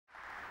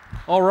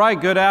All right,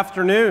 good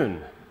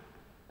afternoon.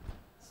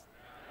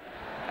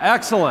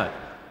 Excellent.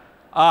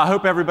 I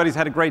hope everybody's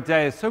had a great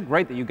day. It's so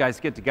great that you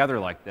guys get together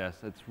like this.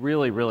 It's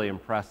really, really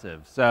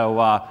impressive. So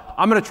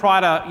I'm going to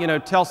try to,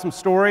 tell some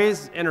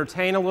stories,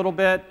 entertain a little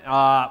bit.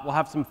 We'll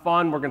have some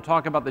fun. We're going to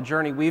talk about the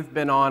journey we've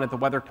been on at the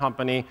Weather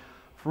Company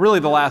for really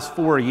the last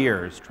 4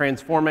 years,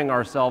 transforming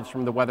ourselves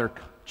from the Weather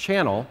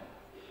Channel,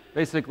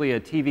 basically a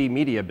TV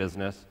media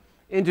business,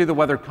 into the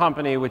Weather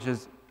Company, which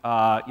is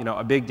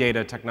a big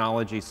data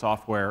technology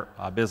software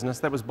business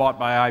that was bought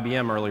by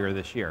IBM earlier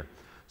this year.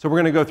 So we're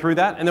going to go through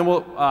that, and then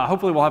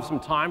hopefully we'll have some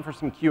time for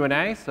some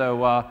Q&A.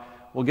 So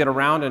we'll get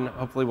around, and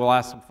hopefully we'll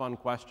ask some fun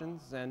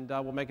questions, and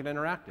we'll make it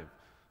interactive.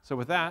 So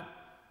with that,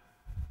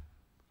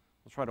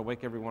 we'll try to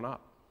wake everyone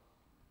up.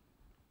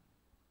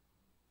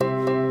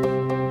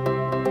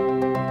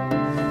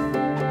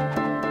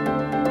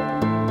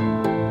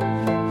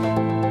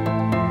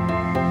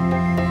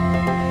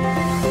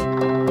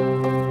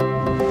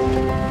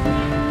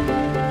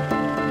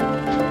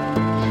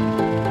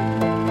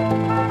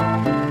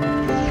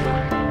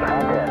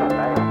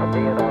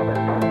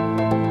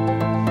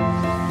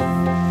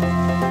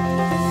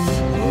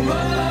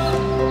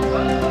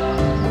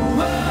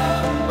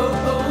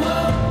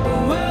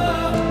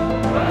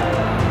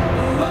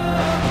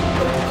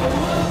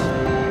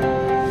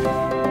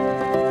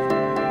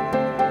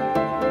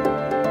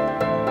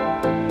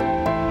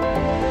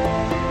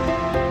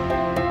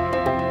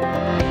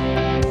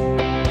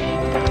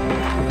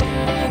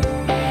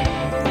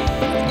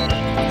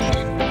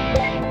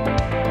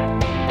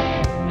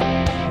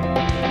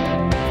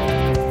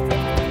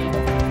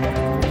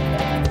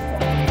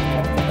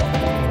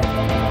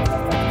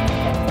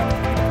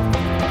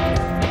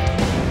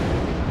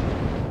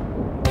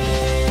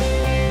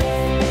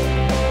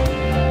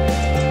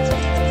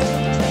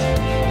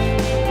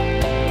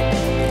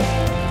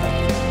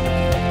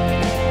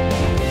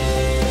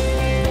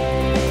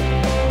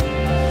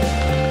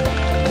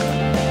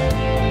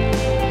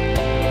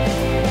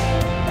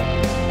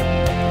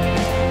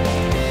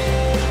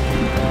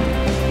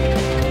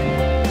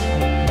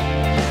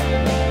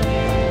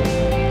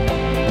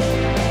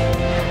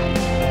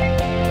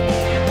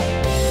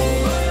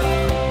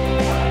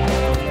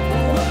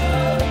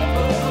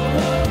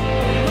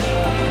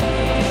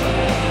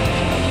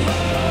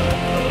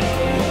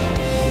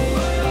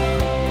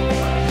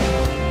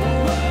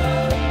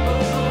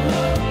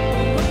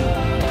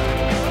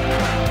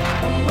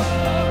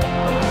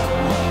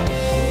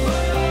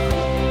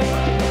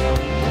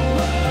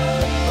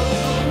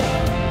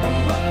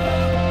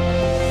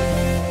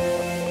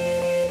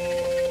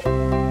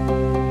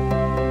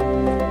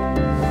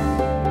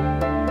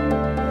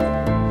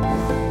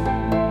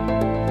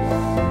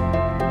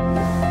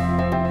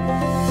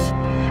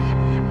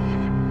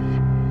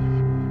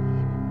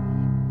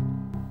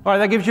 All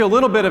right, that gives you a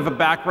little bit of a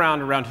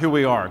background around who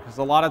we are, because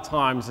a lot of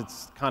times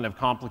it's kind of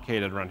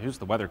complicated around who's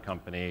the Weather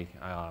Company.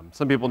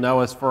 Some people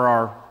know us for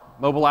our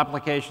mobile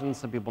applications,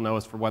 some people know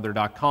us for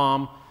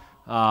weather.com,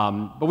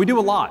 but we do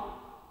a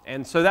lot.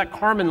 And so that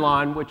Kármán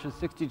line, which is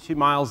 62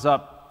 miles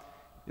up,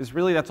 is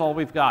really, that's all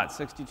we've got,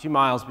 62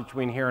 miles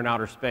between here and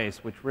outer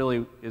space, which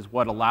really is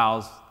what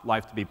allows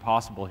life to be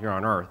possible here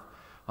on Earth.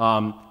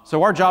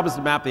 So our job is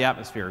to map the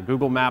atmosphere.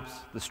 Google maps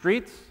the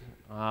streets.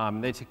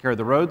 They take care of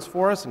the roads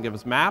for us and give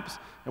us maps,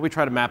 and we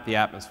try to map the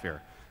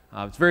atmosphere.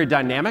 It's very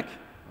dynamic.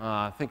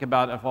 Think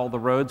about if all the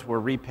roads were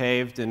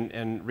repaved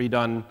and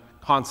redone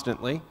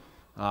constantly.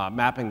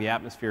 Mapping the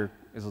atmosphere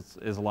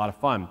is a lot of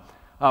fun.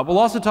 We'll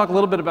also talk a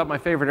little bit about my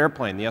favorite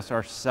airplane, the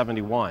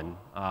SR-71.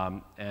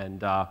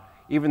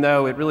 Even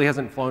though it really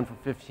hasn't flown for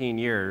 15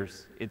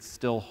 years, it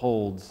still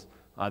holds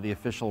the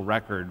official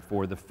record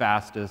for the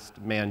fastest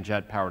manned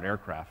jet-powered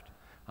aircraft.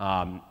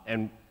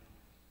 And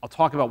I'll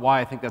talk about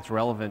why I think that's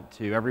relevant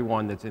to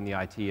everyone that's in the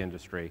IT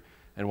industry,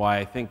 and why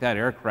I think that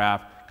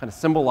aircraft kind of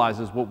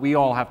symbolizes what we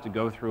all have to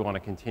go through on a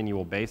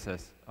continual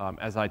basis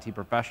as IT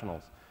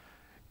professionals.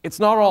 It's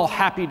not all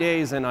happy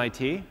days in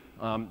IT.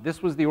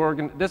 This was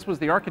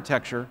the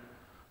architecture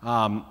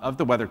of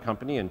the Weather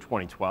Company in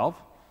 2012.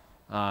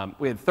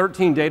 We had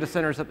 13 data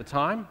centers at the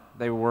time.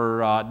 They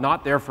were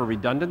not there for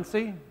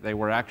redundancy. They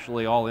were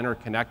actually all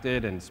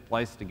interconnected and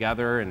spliced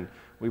together, and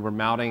we were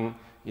mounting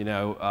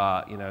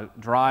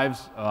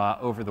drives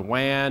over the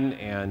WAN,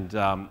 and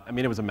I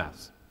mean, it was a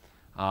mess.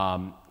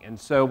 And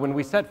so when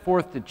we set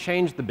forth to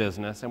change the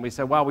business, and we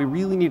said, wow, we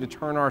really need to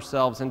turn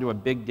ourselves into a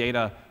big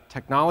data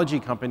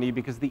technology company,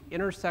 because the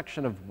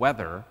intersection of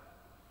weather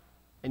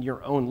and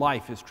your own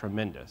life is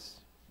tremendous.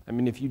 I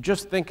mean, if you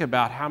just think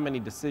about how many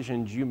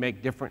decisions you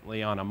make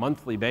differently on a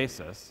monthly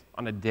basis,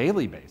 on a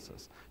daily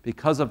basis,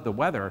 because of the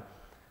weather,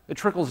 it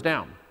trickles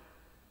down.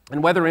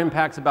 And weather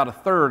impacts about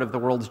 1/3 of the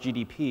world's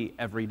GDP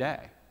every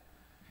day.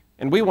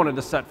 And we wanted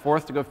to set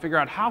forth to go figure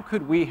out how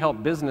could we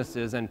help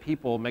businesses and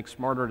people make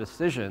smarter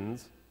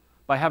decisions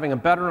by having a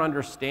better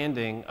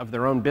understanding of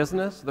their own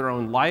business, their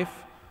own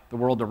life, the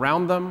world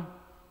around them,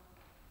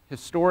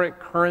 historic,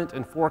 current,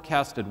 and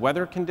forecasted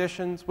weather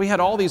conditions. We had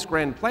all these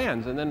grand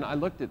plans, and then I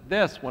looked at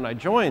this when I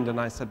joined, and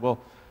I said, well,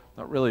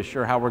 not really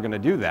sure how we're going to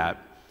do that.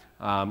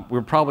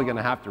 we're probably going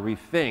to have to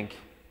rethink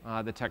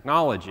the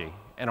technology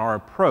and our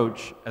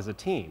approach as a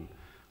team.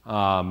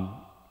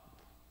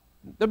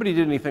 Nobody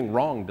did anything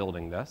wrong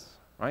building this,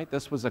 right?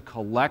 This was a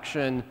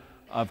collection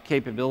of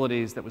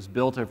capabilities that was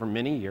built over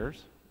many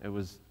years. It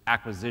was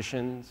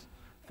acquisitions.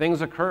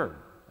 Things occurred.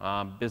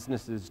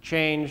 Businesses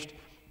changed.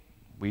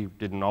 We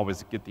didn't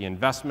always get the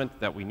investment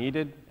that we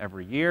needed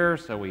every year,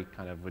 so we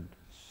kind of would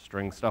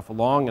string stuff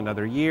along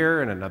another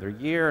year and another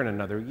year and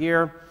another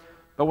year.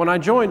 But when I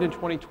joined in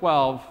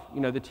 2012,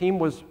 the team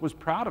was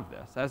proud of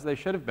this, as they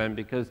should have been,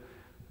 because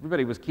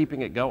everybody was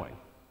keeping it going.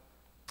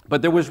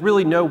 But there was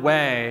really no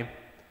way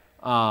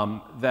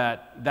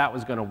that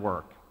was going to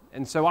work.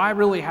 And so I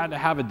really had to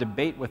have a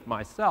debate with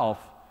myself.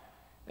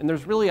 And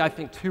there's really, I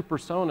think, two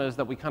personas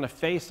that we kind of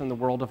face in the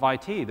world of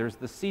IT. There's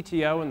the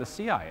CTO and the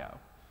CIO.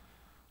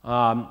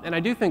 And I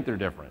do think they're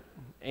different.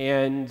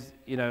 And,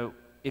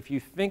 if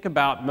you think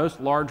about most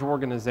large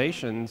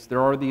organizations,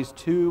 there are these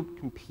two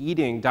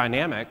competing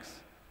dynamics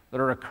that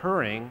are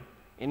occurring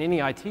in any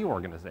IT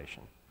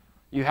organization.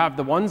 You have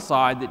the one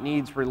side that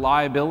needs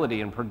reliability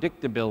and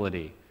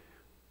predictability,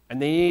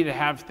 and they need to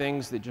have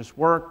things that just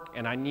work,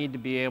 and I need to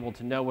be able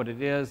to know what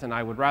it is, and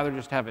I would rather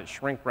just have it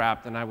shrink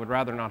wrapped, and I would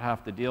rather not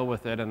have to deal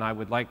with it, and I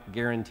would like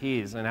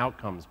guarantees and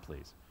outcomes,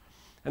 please.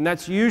 And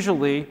that's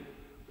usually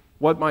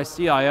what my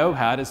CIO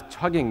hat is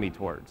tugging me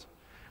towards.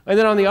 And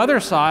then on the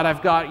other side,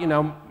 I've got,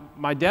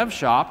 my dev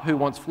shop who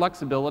wants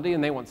flexibility,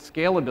 and they want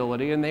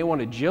scalability, and they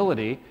want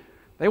agility.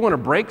 They want to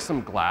break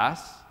some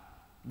glass.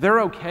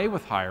 They're okay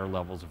with higher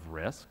levels of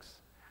risks.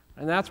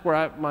 And that's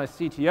where my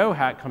CTO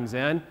hat comes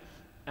in,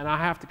 and I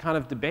have to kind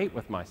of debate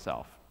with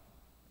myself.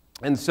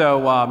 And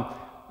so,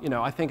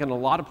 I think in a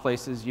lot of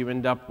places you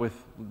end up with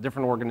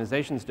different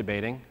organizations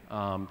debating.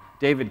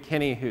 David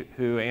Kinney,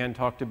 who Ann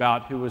talked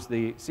about, who was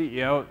the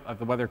CEO of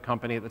the weather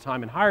company at the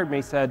time and hired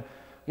me, said,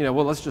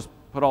 well, let's just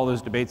put all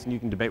those debates and you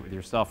can debate with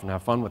yourself and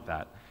have fun with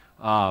that.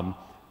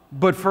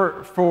 But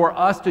for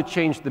us to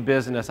change the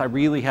business, I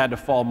really had to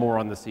fall more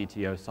on the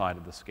CTO side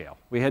of the scale.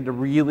 We had to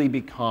really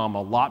become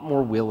a lot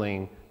more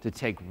willing to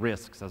take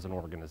risks as an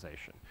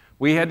organization.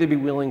 We had to be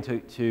willing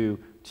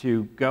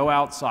to go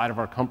outside of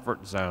our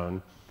comfort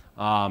zone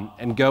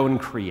and go and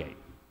create.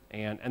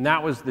 And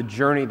that was the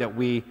journey that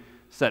we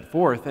set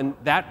forth. And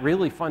that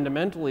really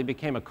fundamentally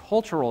became a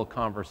cultural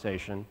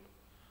conversation.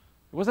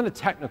 It wasn't a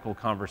technical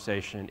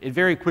conversation. It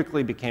very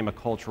quickly became a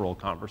cultural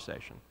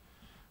conversation.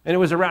 And it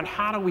was around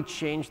how do we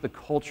change the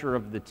culture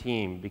of the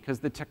team? Because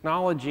the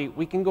technology,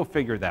 we can go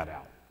figure that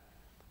out.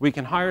 We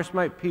can hire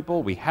smart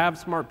people. We have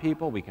smart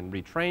people. We can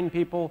retrain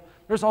people.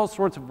 There's all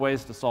sorts of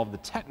ways to solve the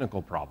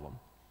technical problem.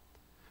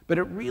 But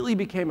it really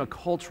became a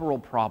cultural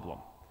problem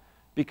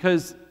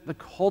because the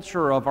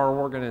culture of our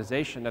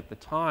organization at the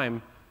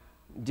time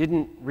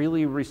didn't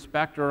really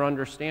respect or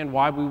understand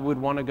why we would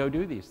want to go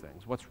do these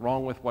things. What's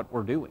wrong with what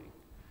we're doing?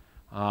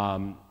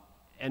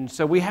 And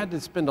so we had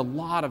to spend a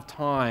lot of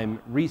time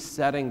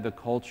resetting the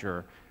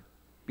culture,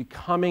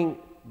 becoming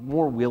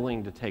more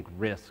willing to take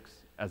risks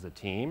as a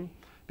team,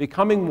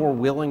 becoming more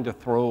willing to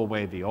throw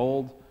away the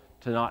old,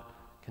 to not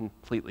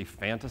completely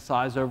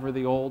fantasize over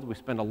the old. We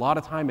spent a lot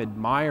of time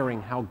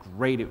admiring how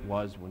great it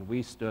was when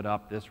we stood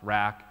up this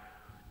rack,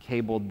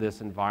 cabled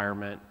this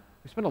environment.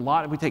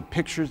 We take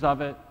pictures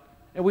of it,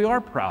 and we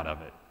are proud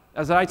of it.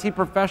 As IT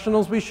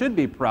professionals, we should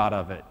be proud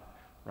of it.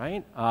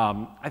 Right?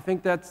 I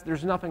think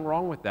there's nothing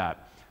wrong with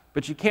that.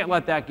 But you can't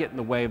let that get in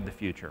the way of the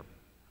future.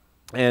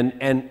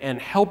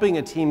 And helping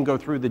a team go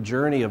through the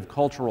journey of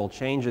cultural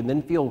change and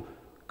then feel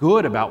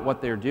good about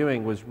what they're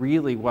doing was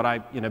really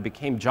what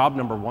became job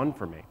number one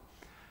for me.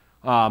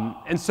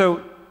 And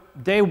so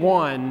day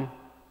one,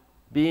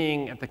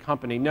 being at the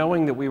company,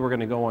 knowing that we were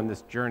going to go on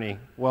this journey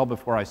well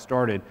before I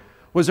started,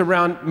 was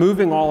around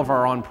moving all of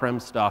our on-prem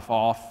stuff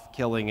off,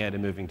 killing it,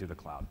 and moving to the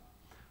cloud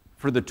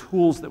for the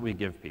tools that we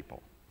give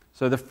people.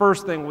 So the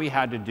first thing we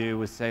had to do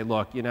was say,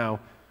 look,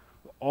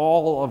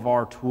 all of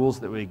our tools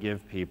that we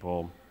give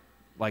people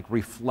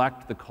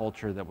reflect the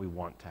culture that we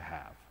want to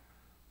have.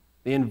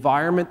 The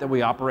environment that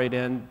we operate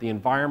in, the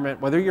environment,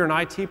 whether you're an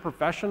IT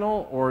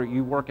professional or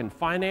you work in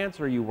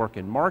finance or you work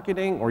in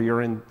marketing or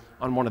you're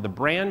on one of the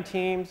brand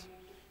teams,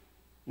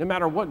 no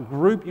matter what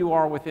group you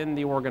are within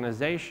the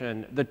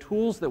organization, the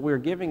tools that we're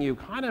giving you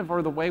kind of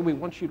are the way we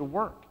want you to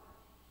work.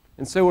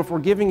 And so if we're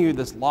giving you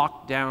this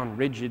locked down,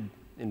 rigid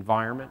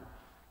environment,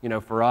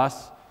 for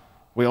us,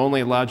 we only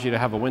allowed you to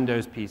have a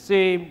Windows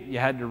PC. You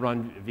had to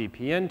run a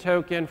VPN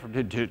token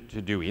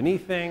to do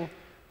anything.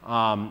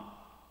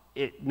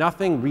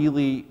 Nothing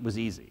really was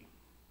easy.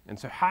 And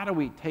so how do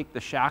we take the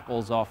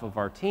shackles off of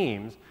our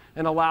teams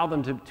and allow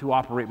them to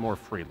operate more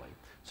freely?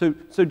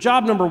 So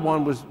job number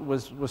one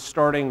was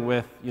starting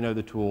with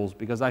the tools,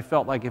 because I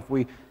felt like if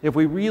we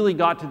really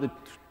got to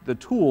the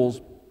tools,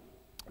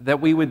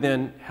 that we would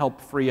then help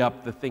free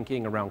up the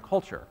thinking around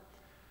culture.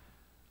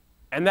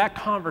 And that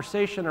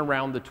conversation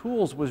around the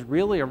tools was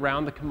really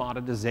around the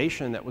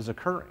commoditization that was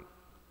occurring.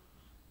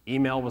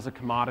 Email was a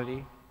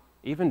commodity.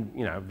 Even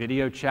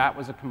video chat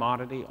was a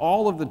commodity.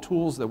 All of the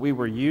tools that we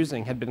were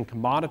using had been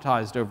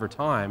commoditized over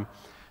time.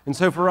 And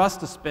so for us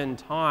to spend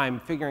time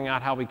figuring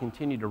out how we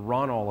continue to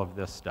run all of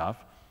this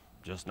stuff,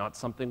 just not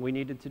something we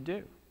needed to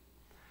do.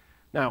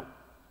 Now,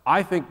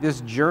 I think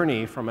this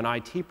journey from an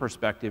IT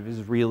perspective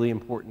is really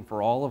important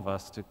for all of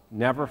us to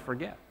never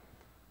forget.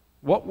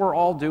 What we're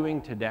all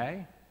doing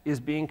today is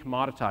being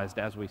commoditized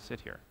as we sit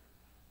here.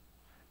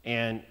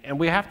 And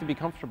we have to be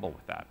comfortable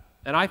with that.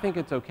 And I think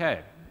it's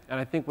okay. And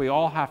I think we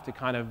all have to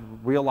kind of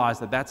realize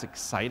that that's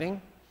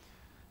exciting,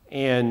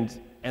 and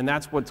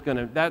that's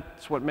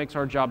what makes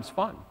our jobs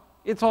fun.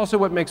 It's also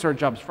what makes our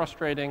jobs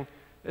frustrating.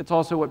 It's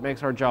also what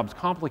makes our jobs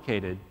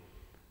complicated.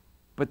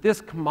 But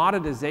this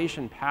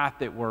commoditization path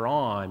that we're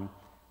on,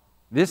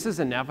 this is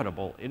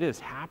inevitable. It is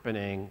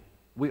happening.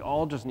 We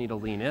all just need to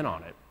lean in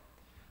on it.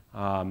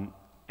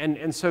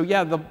 And so,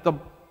 yeah,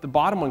 the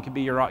bottom one could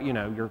be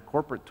your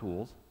corporate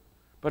tools.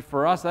 But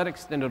for us, that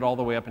extended all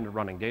the way up into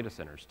running data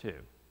centers, too.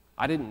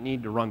 I didn't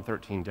need to run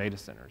 13 data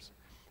centers.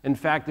 In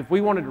fact, if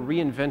we wanted to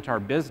reinvent our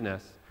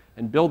business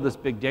and build this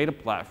big data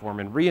platform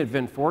and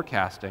reinvent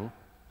forecasting,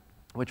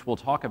 which we'll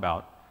talk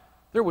about,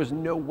 there was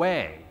no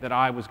way that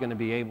I was going to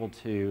be able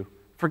to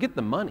forget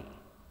the money.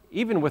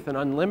 Even with an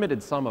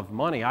unlimited sum of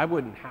money, I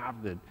wouldn't have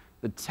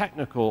the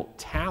technical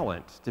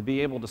talent to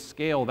be able to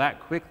scale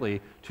that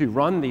quickly to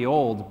run the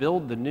old,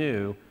 build the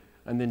new,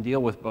 and then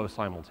deal with both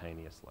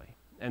simultaneously.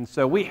 And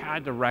so we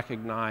had to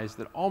recognize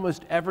that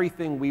almost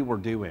everything we were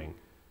doing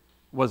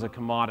was a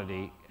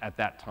commodity at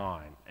that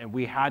time, and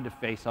we had to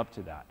face up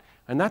to that.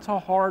 And that's a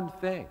hard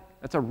thing.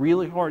 That's a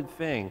really hard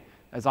thing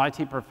as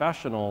IT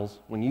professionals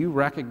when you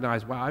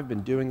recognize, wow, I've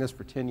been doing this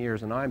for 10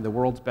 years and I'm the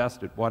world's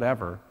best at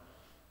whatever,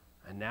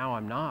 and now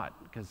I'm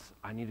not because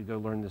I need to go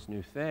learn this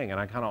new thing, and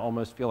I kind of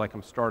almost feel like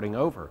I'm starting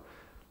over.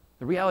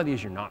 The reality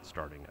is you're not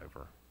starting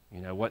over. You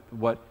know,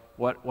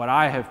 what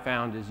I have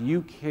found is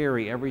you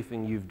carry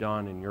everything you've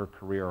done in your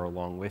career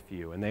along with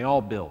you, and they all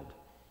build.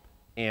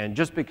 And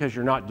just because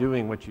you're not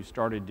doing what you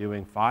started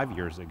doing 5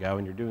 years ago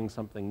and you're doing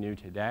something new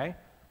today,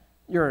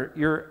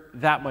 you're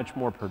that much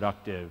more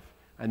productive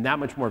and that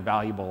much more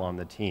valuable on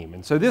the team.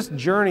 And so this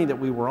journey that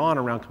we were on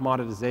around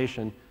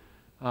commoditization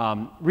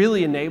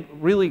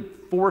really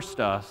forced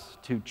us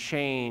to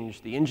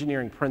change the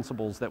engineering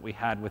principles that we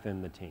had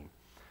within the team.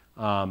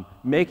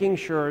 Making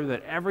sure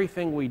that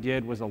everything we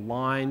did was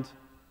aligned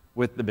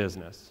with the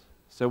business.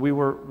 So we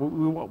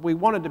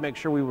wanted to make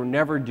sure we were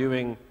never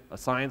doing a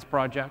science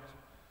project.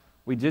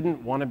 We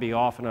didn't want to be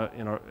off in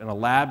a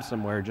lab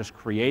somewhere just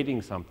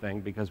creating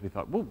something because we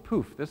thought, whoa,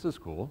 poof, this is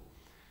cool.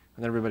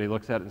 And then everybody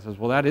looks at it and says,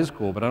 well, that is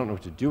cool, but I don't know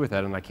what to do with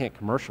that, and I can't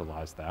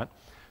commercialize that.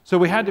 So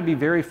we had to be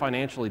very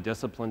financially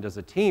disciplined as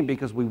a team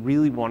because we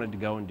really wanted to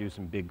go and do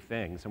some big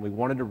things, and we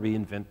wanted to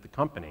reinvent the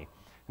company.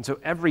 And so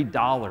every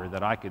dollar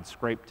that I could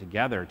scrape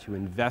together to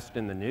invest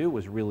in the new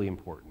was really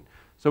important.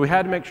 So we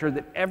had to make sure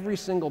that every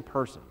single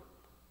person,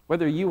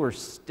 whether you were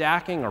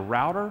stacking a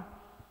router,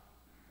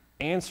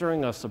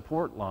 answering a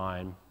support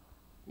line,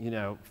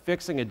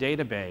 fixing a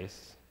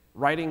database,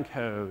 writing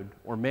code,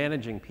 or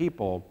managing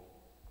people,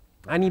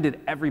 I needed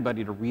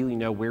everybody to really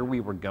know where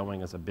we were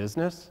going as a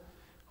business.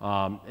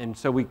 And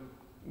so we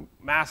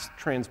masked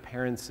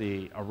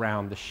transparency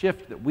around the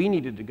shift that we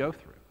needed to go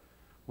through.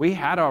 We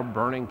had our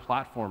burning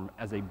platform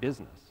as a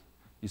business.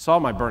 You saw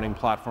my burning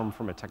platform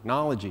from a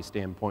technology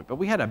standpoint, but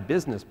we had a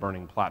business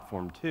burning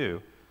platform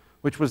too,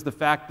 which was the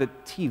fact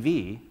that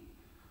TV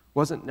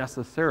wasn't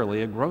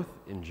necessarily a growth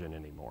engine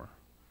anymore.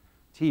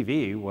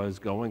 TV was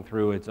going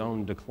through its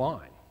own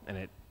decline, and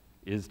it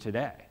is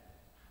today.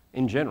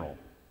 In general,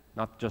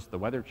 not just the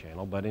Weather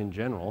Channel, but in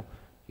general,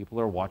 people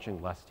are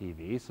watching less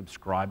TV,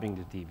 subscribing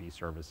to TV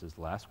services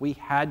less. We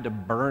had to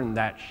burn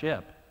that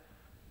ship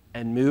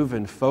and move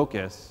and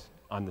focus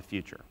on the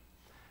future.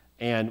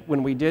 And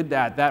when we did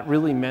that, that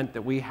really meant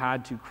that we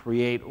had to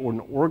create an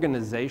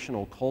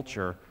organizational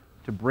culture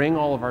to bring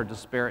all of our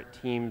disparate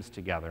teams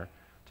together,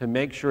 to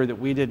make sure that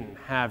we didn't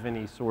have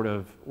any sort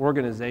of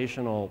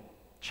organizational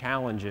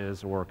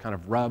challenges or kind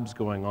of rubs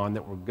going on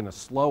that were going to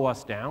slow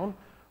us down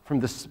from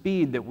the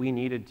speed that we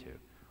needed to.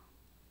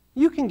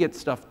 You can get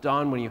stuff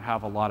done when you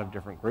have a lot of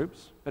different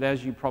groups, but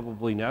as you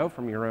probably know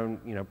from your own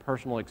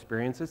personal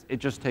experiences, it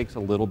just takes a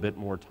little bit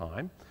more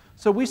time.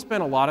 So we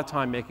spent a lot of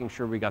time making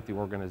sure we got the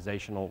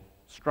organizational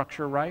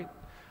structure right,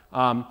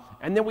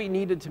 and then we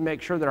needed to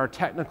make sure that our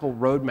technical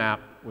roadmap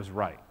was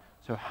right.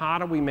 So how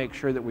do we make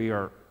sure that we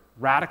are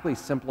radically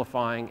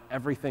simplifying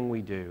everything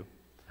we do,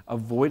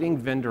 avoiding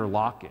vendor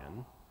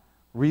lock-in?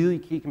 Really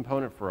key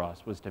component for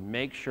us was to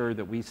make sure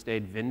that we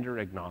stayed vendor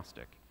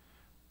agnostic.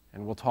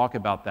 And we'll talk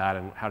about that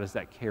and how does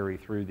that carry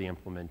through the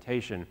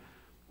implementation.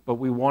 But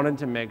we wanted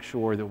to make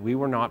sure that we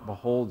were not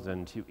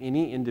beholden to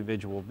any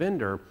individual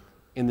vendor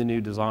in the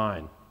new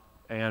design.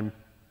 And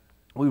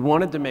we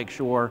wanted to make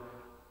sure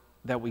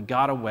that we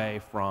got away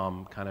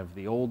from kind of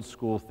the old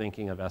school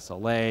thinking of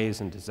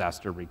SLAs and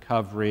disaster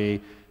recovery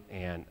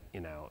and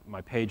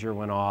my pager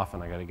went off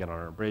and I got to get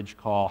on a bridge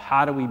call.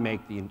 How do we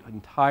make the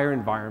entire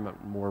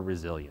environment more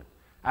resilient?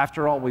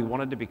 After all, we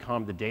wanted to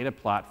become the data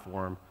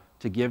platform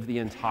to give the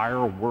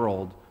entire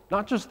world,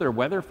 not just their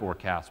weather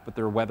forecasts, but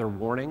their weather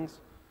warnings,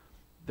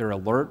 their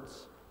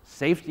alerts,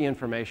 safety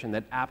information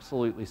that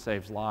absolutely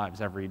saves lives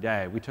every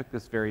day. We took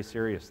this very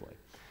seriously.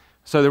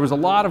 So there was a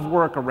lot of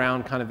work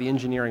around kind of the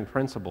engineering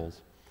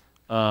principles.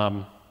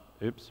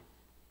 Oops.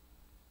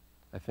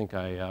 I think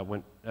I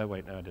went, oh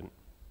wait, no I didn't.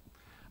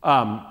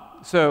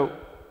 So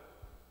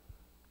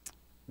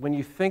when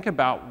you think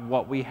about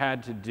what we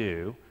had to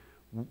do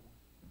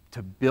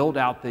to build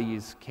out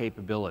these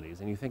capabilities,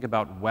 and you think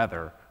about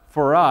weather,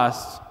 for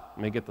us,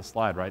 let me get the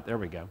slide right, there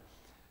we go.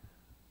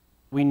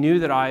 We knew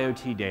that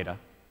IoT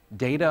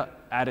data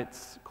at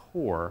its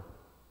core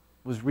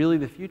was really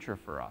the future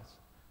for us.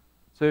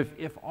 So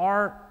if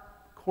our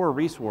core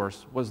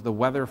resource was the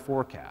weather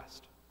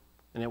forecast,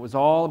 and it was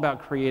all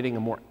about creating a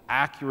more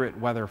accurate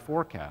weather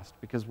forecast,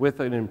 because with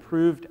an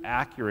improved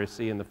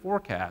accuracy in the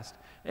forecast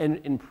and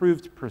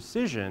improved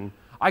precision,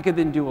 I could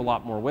then do a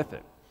lot more with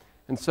it.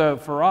 And so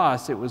for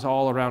us, it was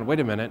all around, wait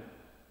a minute,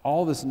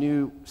 all this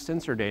new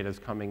sensor data is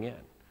coming in.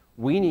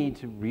 We need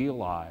to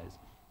realize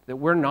that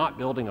we're not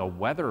building a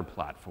weather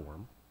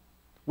platform,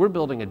 we're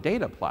building a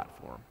data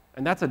platform.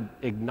 And that's an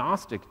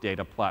agnostic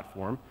data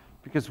platform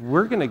because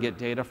we're going to get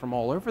data from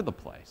all over the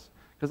place.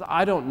 Because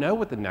I don't know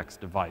what the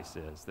next device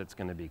is that's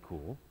going to be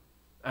cool,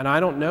 and I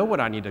don't know what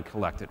I need to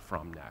collect it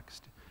from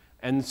next.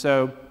 And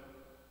so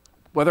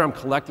whether I'm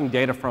collecting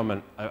data from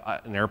an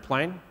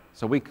airplane,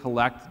 so we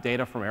collect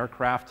data from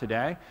aircraft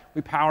today.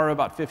 We power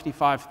about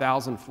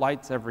 55,000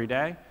 flights every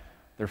day.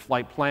 Their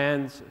flight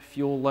plans,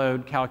 fuel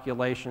load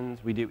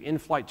calculations. We do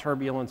in-flight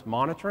turbulence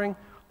monitoring.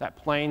 That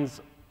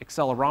plane's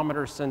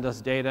accelerometers send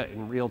us data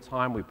in real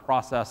time. We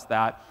process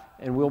that,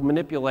 and we'll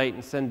manipulate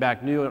and send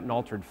back new and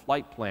altered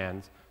flight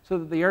plans so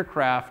that the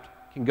aircraft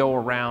can go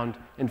around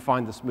and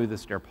find the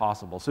smoothest air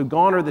possible. So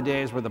gone are the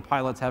days where the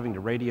pilot's having to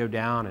radio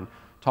down and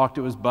talk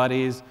to his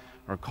buddies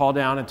or call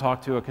down and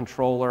talk to a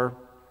controller.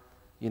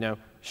 You know,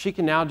 she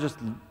can now just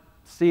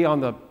see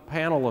on the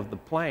panel of the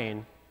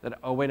plane that,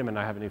 oh, wait a minute,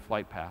 I have a new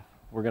flight path.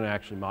 We're going to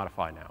actually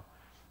modify now.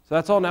 So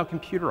that's all now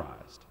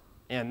computerized.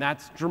 And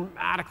that's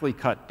dramatically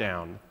cut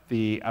down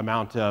the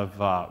amount of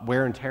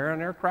wear and tear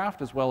on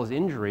aircraft as well as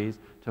injuries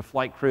to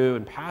flight crew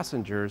and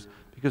passengers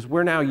because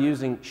we're now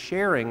using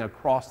sharing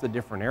across the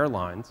different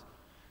airlines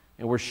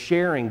and we're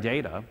sharing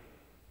data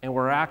and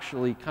we're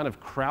actually kind of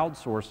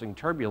crowdsourcing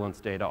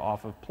turbulence data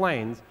off of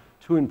planes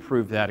to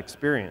improve that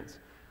experience.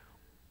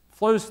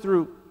 Flows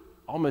through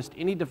almost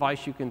any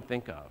device you can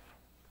think of.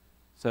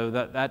 So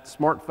that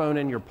smartphone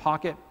in your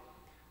pocket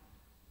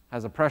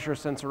has a pressure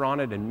sensor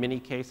on it in many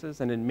cases,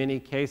 and in many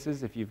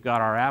cases, if you've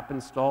got our app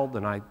installed,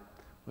 and I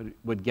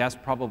would guess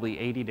probably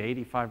 80 to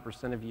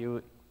 85% of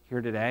you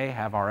here today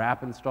have our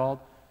app installed.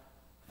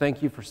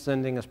 Thank you for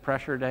sending us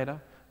pressure data.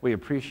 We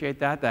appreciate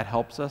that. That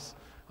helps us.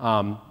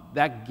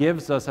 That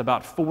gives us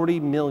about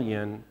 40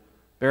 million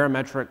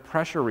barometric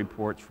pressure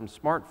reports from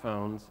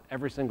smartphones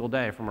every single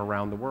day from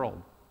around the world.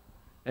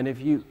 And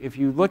if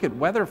you look at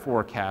weather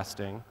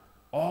forecasting,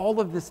 all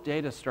of this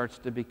data starts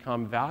to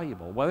become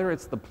valuable. Whether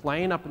it's the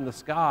plane up in the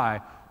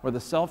sky or the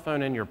cell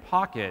phone in your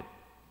pocket,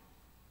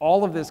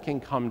 all of this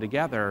can come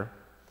together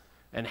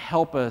and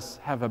help us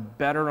have a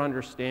better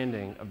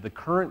understanding of the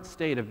current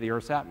state of the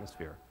Earth's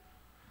atmosphere.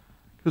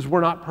 Because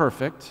we're not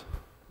perfect.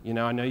 You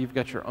know, I know you've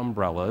got your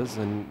umbrellas,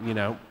 and you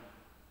know,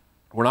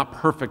 we're not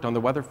perfect on the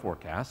weather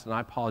forecast, and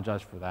I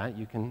apologize for that.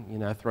 You can, you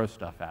know, throw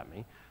stuff at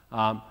me.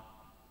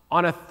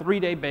 On a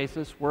 3-day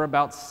basis, we're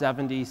about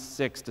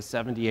 76 to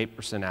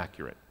 78%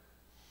 accurate,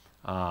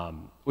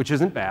 which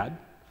isn't bad,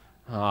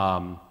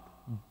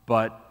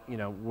 but you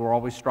know, we're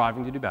always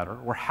striving to do better.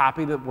 We're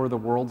happy that we're the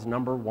world's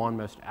 #1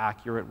 most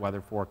accurate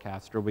weather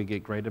forecaster. We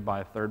get graded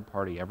by a third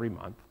party every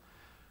month.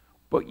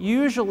 But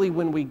usually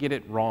when we get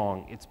it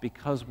wrong, it's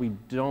because we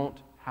don't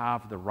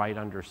have the right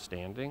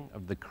understanding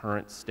of the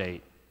current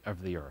state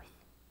of the Earth.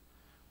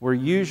 We're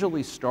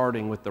usually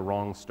starting with the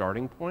wrong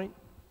starting point,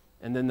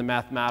 and then the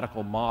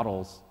mathematical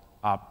models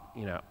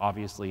you know,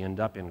 obviously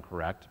end up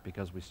incorrect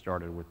because we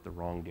started with the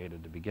wrong data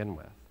to begin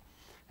with.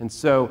 And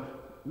so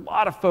a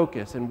lot of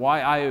focus and why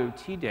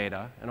IoT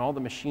data and all the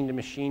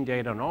machine-to-machine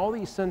data and all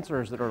these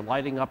sensors that are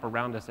lighting up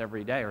around us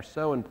every day are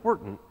so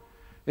important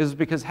is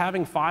because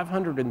having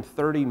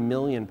 530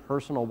 million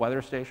personal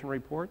weather station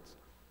reports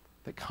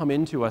that come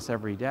into us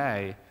every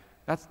day,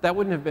 that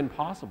wouldn't have been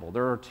possible.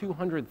 There are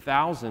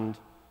 200,000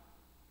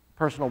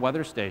 personal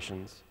weather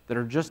stations that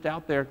are just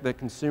out there that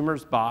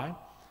consumers buy,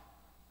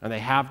 and they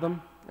have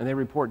them, and they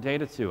report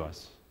data to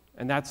us.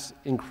 And that's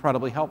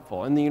incredibly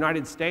helpful. In the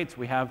United States,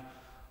 we have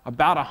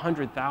about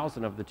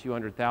 100,000 of the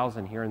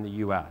 200,000 here in the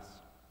US.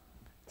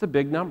 It's a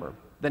big number.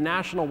 The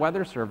National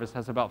Weather Service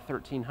has about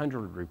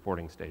 1,300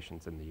 reporting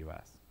stations in the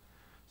US.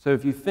 So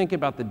if you think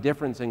about the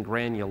difference in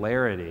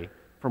granularity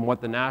from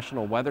what the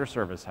National Weather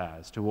Service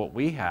has to what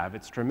we have,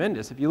 it's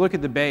tremendous. If you look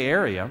at the Bay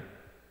Area,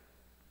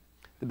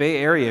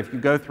 if you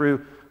go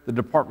through the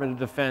Department of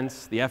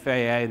Defense, the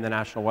FAA, and the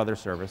National Weather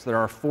Service, there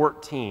are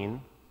 14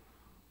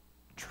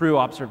 true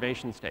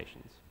observation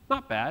stations.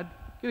 Not bad.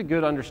 Get a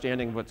good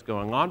understanding of what's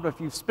going on, but if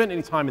you've spent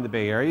any time in the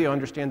Bay Area, you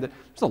understand that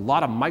there's a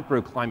lot of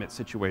microclimate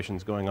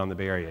situations going on in the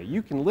Bay Area.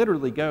 You can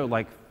literally go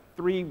like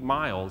 3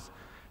 miles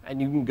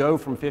and you can go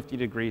from 50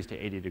 degrees to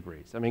 80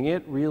 degrees. I mean,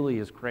 it really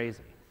is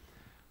crazy.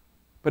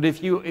 But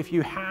if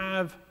you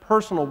have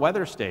personal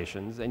weather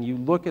stations and you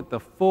look at the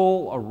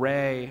full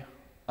array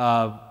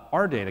of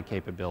our data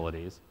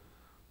capabilities,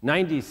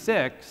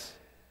 96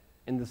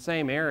 in the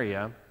same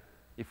area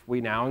if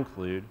we now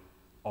include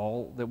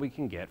all that we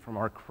can get from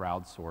our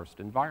crowdsourced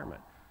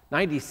environment.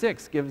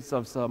 96 gives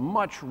us a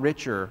much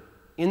richer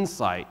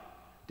insight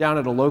down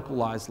at a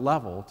localized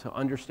level to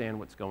understand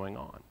what's going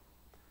on.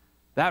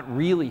 That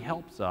really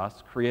helps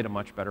us create a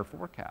much better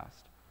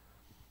forecast.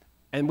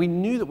 And we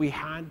knew that we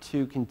had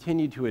to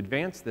continue to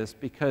advance this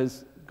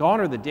because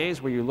gone are the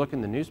days where you look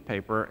in the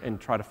newspaper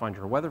and try to find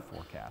your weather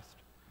forecast,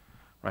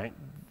 right?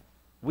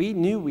 We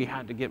knew we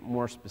had to get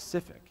more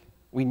specific.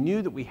 We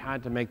knew that we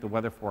had to make the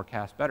weather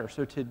forecast better.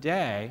 So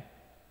today,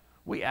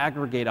 we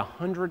aggregate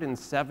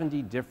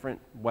 170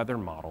 different weather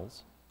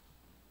models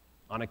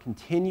on a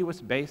continuous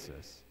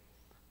basis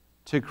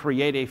to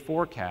create a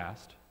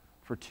forecast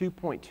for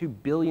 2.2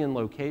 billion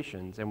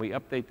locations, and we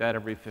update that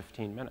every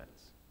 15 minutes.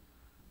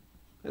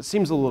 It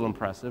seems a little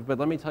impressive, but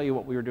let me tell you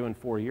what we were doing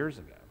 4 years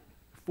ago.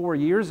 4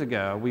 years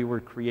ago, we were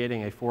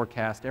creating a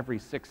forecast every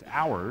 6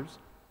 hours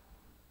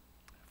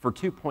for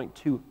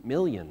 2.2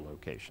 million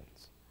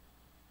locations.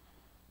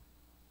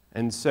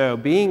 And so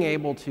being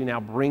able to now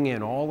bring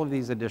in all of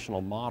these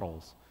additional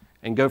models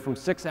and go from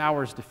 6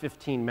 hours to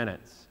 15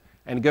 minutes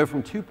and go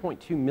from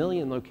 2.2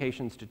 million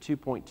locations to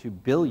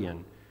 2.2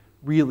 billion,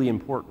 really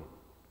important,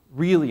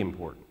 really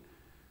important.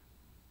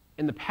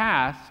 In the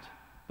past,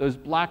 those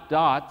black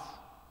dots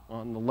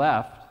on the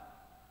left,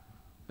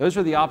 those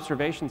are the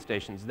observation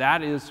stations.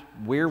 That is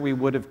where we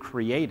would have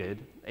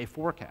created a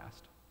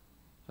forecast.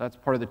 So that's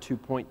part of the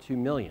 2.2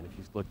 million. If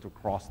you looked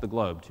across the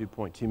globe,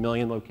 2.2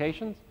 million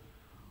locations.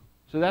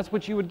 So that's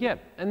what you would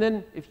get. And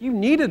then if you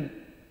needed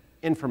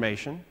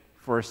information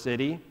for a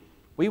city,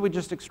 we would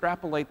just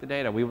extrapolate the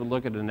data. We would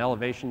look at an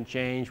elevation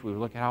change. We would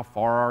look at how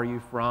far are you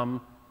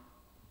from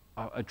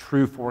a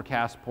true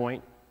forecast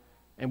point,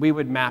 and we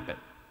would map it.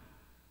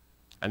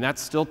 And that's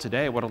still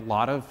today what a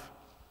lot of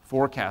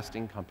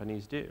forecasting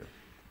companies do.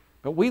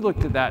 But we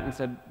looked at that and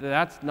said,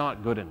 that's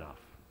not good enough,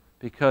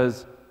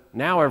 because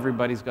now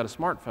everybody's got a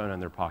smartphone in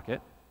their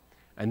pocket,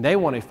 and they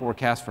want a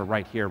forecast for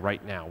right here,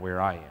 right now,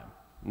 where I am.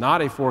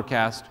 Not a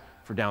forecast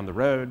for down the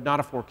road, not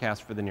a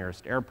forecast for the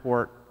nearest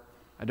airport.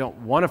 I don't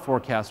want a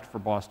forecast for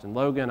Boston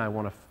Logan, I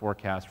want a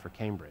forecast for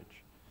Cambridge.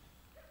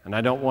 And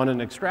I don't want an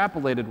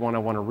extrapolated one, I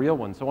want a real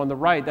one. So on the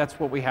right, that's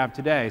what we have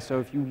today. So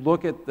if you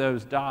look at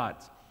those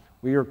dots,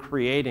 we are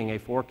creating a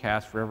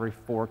forecast for every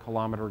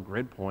 4-kilometer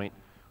grid point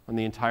on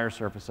the entire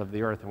surface of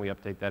the Earth, and we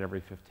update that every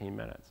 15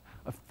 minutes.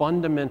 A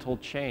fundamental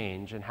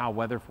change in how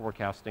weather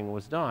forecasting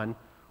was done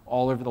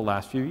all over the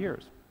last few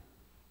years.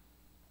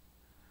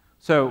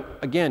 So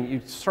again,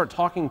 you start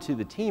talking to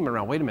the team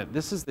around, wait a minute,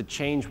 this is the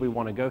change we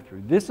want to go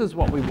through. This is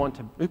what we want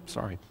to,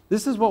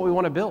 this is what we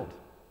want to build.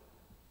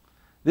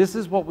 This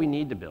is what we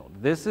need to build.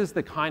 This is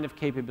the kind of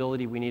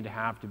capability we need to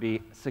have to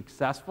be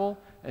successful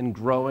and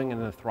growing in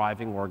a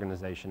thriving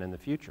organization in the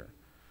future.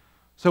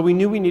 So we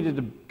knew we needed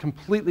to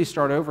completely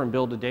start over and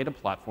build a data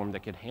platform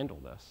that could handle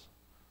this.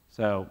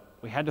 So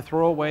we had to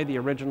throw away the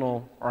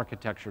original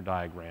architecture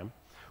diagram.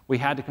 We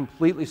had to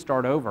completely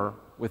start over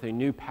with a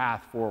new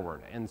path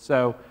forward. And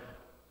so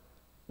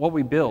what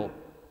we built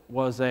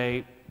was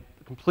a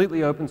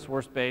completely open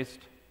source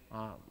based,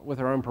 with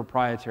our own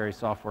proprietary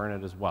software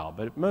in it as well,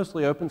 but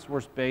mostly open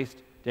source based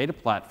data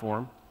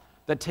platform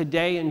that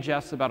today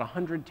ingests about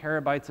 100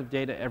 terabytes of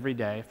data every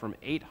day from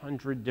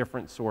 800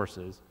 different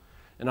sources.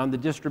 And on the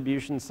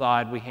distribution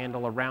side, we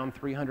handle around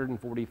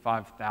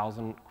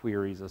 345,000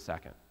 queries a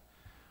second.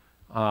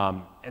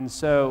 And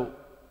so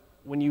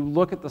when you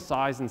look at the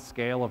size and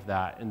scale of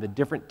that and the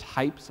different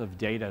types of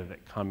data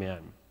that come in,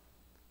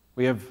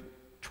 we have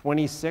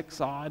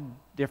 26-odd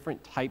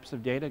different types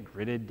of data: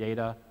 gridded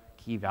data,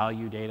 key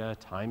value data,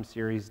 time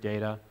series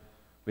data.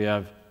 We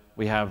have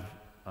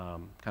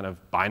kind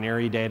of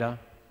binary data.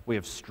 We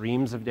have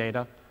streams of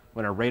data.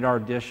 When a radar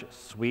dish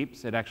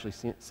sweeps, it actually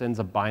sends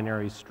a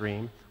binary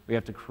stream. We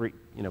have to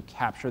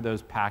capture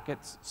those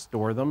packets,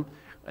 store them,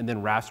 and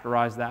then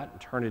rasterize that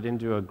and turn it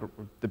into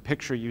the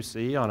picture you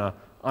see on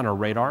a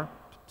radar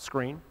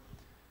screen.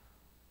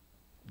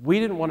 We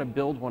didn't want to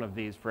build one of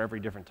these for every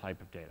different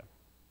type of data.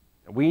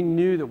 We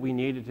knew that we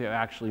needed to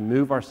actually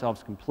move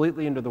ourselves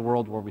completely into the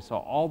world where we saw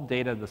all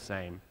data the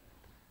same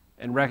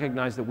and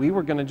recognize that we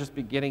were going to just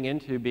be getting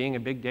into being a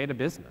big data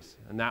business,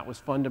 and that was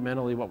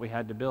fundamentally what we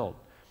had to build.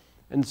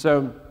 And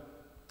so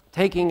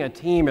taking a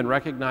team and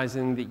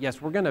recognizing that,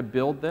 yes, we're going to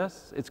build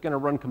this. It's going to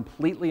run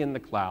completely in the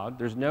cloud.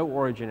 There's no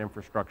origin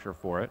infrastructure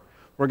for it.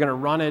 We're going to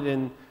run it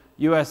in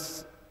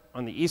US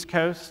on the East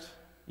Coast,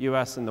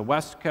 US in the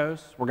West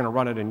Coast. We're going to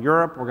run it in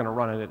Europe. We're going to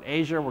run it in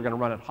Asia. We're going to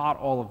run it hot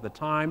all of the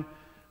time.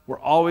 We're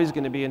always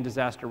going to be in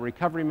disaster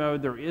recovery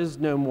mode. There is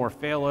no more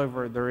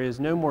failover. There is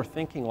no more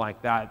thinking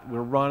like that.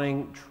 We're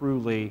running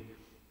truly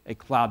a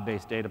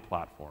cloud-based data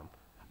platform.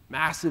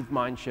 Massive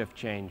mind shift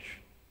change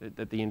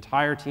that the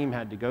entire team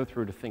had to go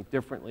through to think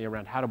differently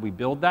around how do we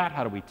build that,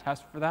 how do we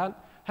test for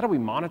that, how How do we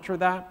monitor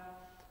that?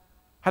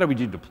 How do we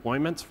do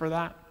deployments for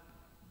that?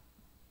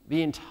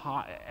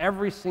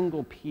 Every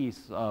single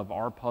piece of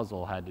our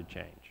puzzle had to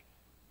change.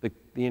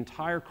 The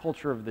entire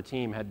culture of the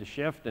team had to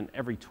shift, and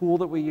every tool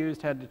that we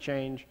used had to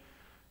change.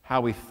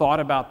 How we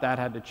thought about that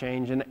had to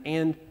change,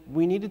 and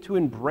we needed to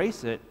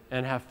embrace it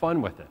and have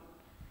fun with it.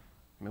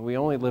 I mean, we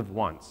only live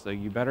once, so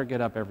you better get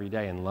up every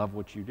day and love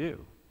what you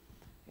do.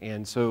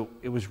 And so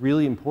it was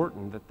really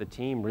important that the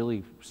team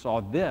really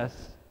saw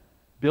this,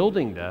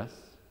 building this,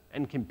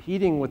 and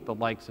competing with the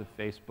likes of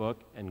Facebook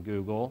and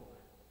Google,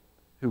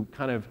 who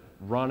kind of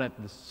run at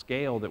the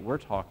scale that we're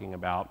talking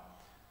about.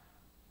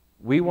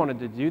 We wanted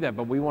to do that,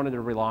 but we wanted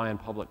to rely on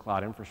public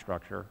cloud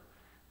infrastructure,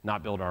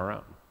 not build our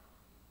own.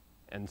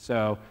 And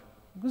so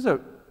it was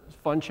a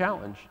fun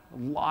challenge. A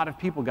lot of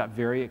people got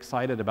very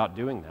excited about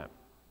doing that.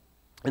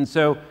 And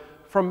so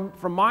from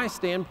my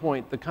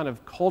standpoint, the kind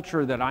of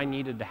culture that I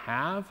needed to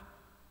have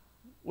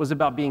was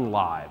about being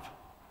live.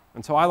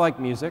 And so I like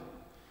music.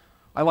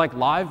 I like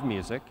live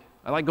music.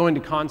 I like going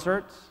to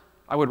concerts.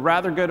 I would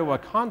rather go to a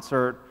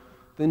concert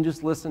than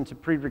just listen to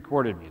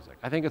pre-recorded music.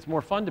 I think it's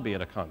more fun to be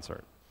at a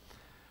concert.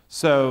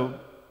 So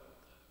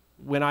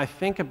when I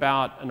think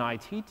about an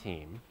IT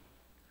team,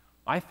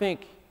 I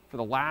think for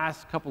the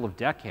last couple of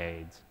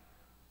decades,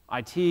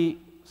 IT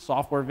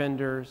software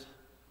vendors,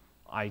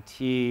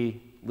 IT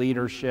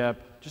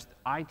leadership, just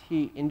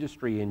IT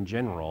industry in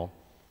general,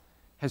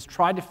 has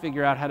tried to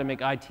figure out how to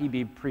make IT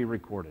be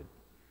pre-recorded.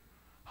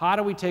 How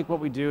do we take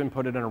what we do and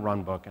put it in a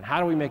run book? And how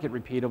do we make it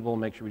repeatable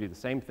and make sure we do the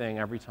same thing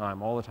every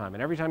time, all the time?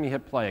 And every time you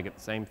hit play, I get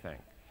the same thing.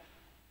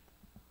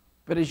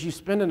 But as you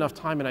spend enough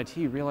time in IT,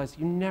 you realize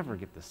you never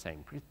get the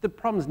same. The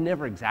problem is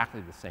never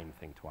exactly the same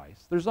thing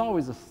twice. There's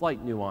always a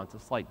slight nuance, a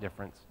slight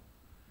difference.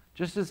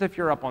 Just as if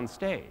you're up on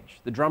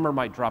stage. The drummer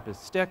might drop his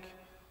stick,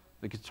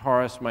 the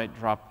guitarist might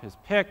drop his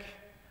pick,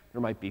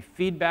 there might be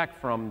feedback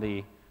from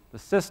the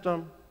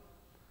system,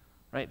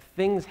 right?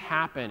 Things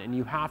happen and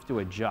you have to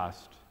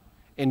adjust.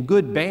 In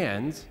good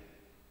bands,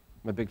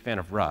 I'm a big fan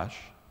of Rush,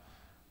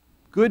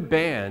 good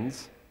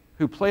bands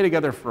who play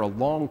together for a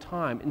long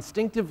time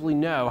instinctively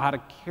know how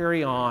to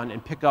carry on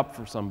and pick up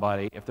for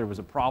somebody if there was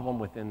a problem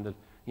within the,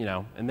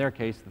 in their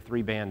case, the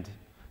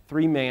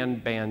three-man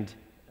band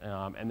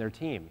and their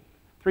team.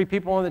 3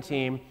 people on the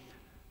team,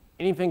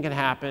 anything can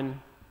happen,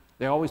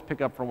 they always pick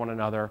up for one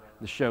another,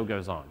 the show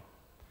goes on.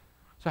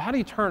 So how do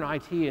you turn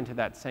IT into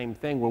that same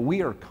thing where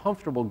we are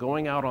comfortable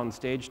going out on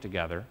stage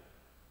together?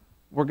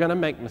 We're going to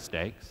make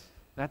mistakes,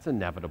 that's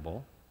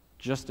inevitable,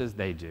 just as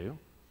they do.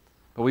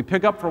 But we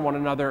pick up for one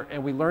another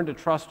and we learn to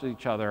trust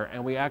each other,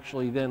 and we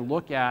actually then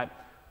look at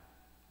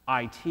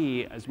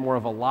IT as more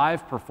of a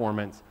live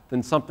performance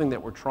than something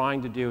that we're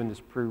trying to do in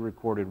this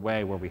pre-recorded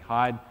way where we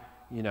hide,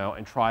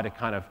 and try to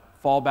kind of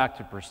fall back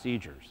to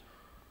procedures.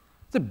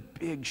 It's a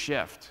big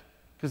shift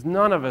because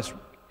none of us,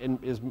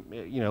 at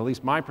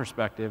least my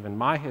perspective and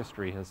my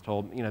history has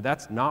told,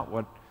 that's not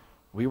what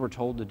we were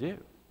told to do.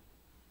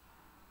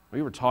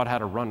 We were taught how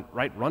to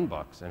write run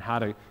books and how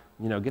to,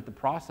 get the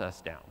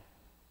process down.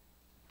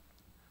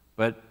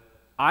 But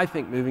I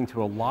think moving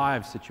to a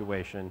live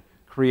situation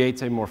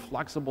creates a more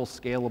flexible,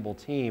 scalable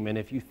team. And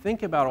if you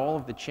think about all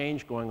of the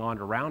change going on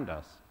around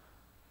us,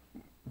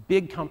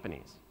 big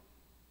companies,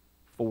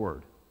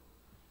 Ford,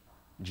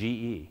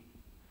 GE,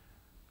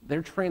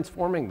 they're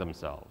transforming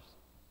themselves.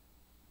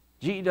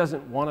 GE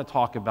doesn't want to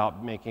talk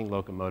about making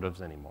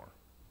locomotives anymore.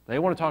 They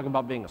want to talk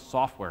about being a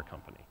software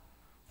company.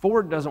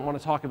 Ford doesn't want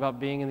to talk about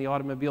being in the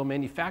automobile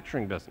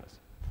manufacturing business.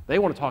 They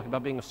want to talk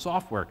about being a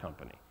software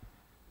company.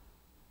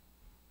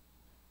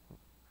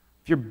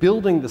 If you're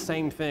building the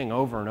same thing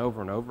over and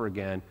over and over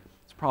again,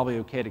 it's probably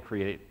okay to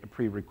create a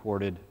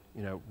pre-recorded,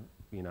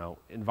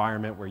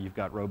 environment where you've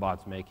got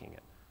robots making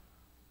it.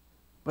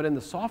 But in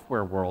the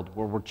software world,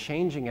 where we're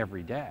changing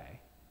every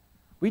day,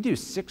 we do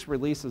 6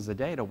 releases a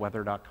day to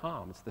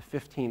weather.com. It's the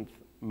 15th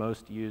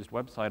most used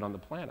website on the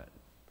planet.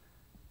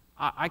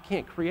 I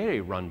can't create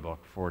a run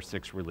book for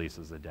 6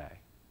 releases a day.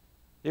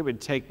 It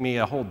would take me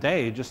a whole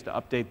day just to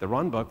update the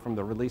run book from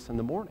the release in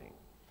the morning.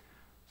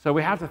 So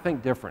we have to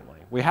think differently.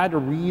 We had to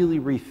really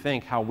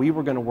rethink how we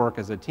were going to work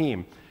as a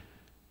team.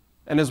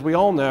 And as we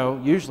all know,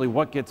 usually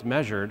what gets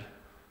measured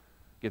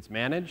gets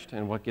managed,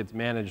 and what gets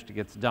managed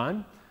gets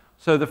done.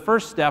 So the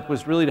first step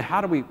was really to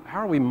how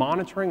are we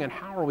monitoring and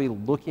how are we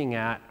looking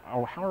at,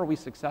 or how are we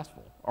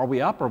successful? Are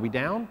we up? Are we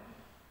down?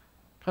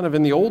 Kind of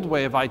in the old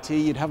way of IT,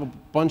 you'd have a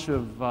bunch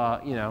of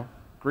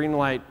green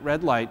light,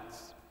 red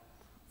lights,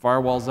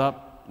 firewalls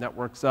up,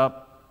 networks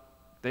up,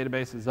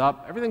 database is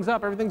up,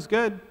 everything's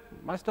good.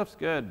 My stuff's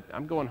good,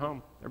 I'm going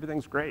home,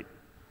 everything's great.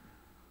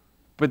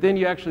 But then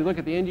you actually look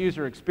at the end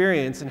user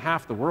experience and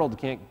half the world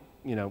can't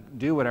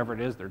do whatever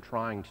it is they're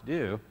trying to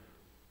do.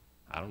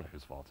 I don't know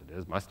whose fault it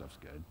is, my stuff's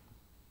good.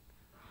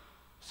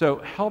 So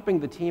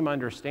helping the team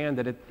understand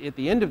that at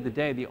the end of the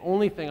day, the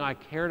only thing I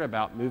cared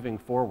about moving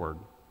forward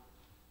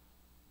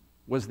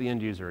was the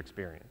end user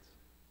experience.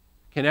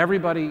 Can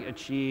everybody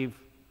achieve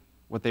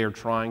what they are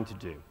trying to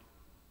do?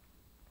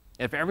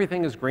 If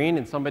everything is green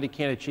and somebody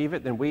can't achieve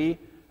it, then we,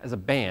 as a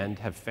band,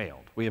 have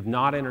failed. We have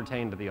not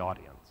entertained the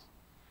audience.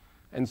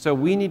 And so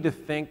we need to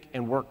think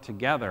and work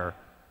together.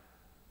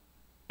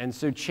 And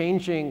so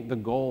changing the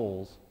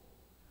goals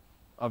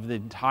of the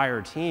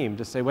entire team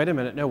to say, wait a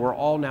minute, no, we're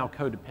all now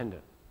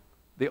codependent.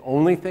 The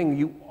only thing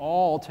you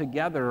all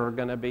together are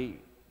going to be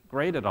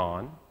graded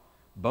on,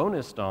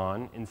 bonused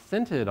on,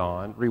 incented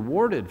on,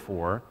 rewarded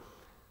for,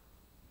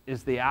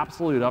 is the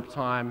absolute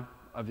uptime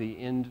of the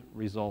end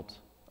result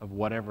of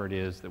whatever it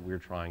is that we're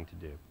trying to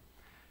do.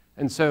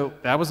 And so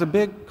that was a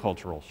big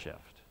cultural shift.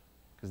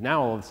 Because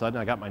now all of a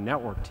sudden I got my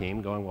network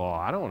team going, well,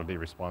 I don't want to be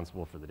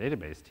responsible for the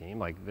database team.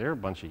 Like, they're a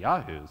bunch of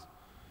yahoos.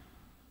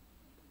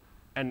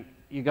 And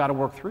you got to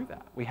work through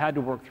that. We had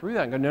to work through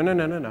that and go, no, no,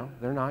 no, no, no.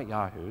 They're not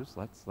yahoos.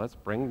 Let's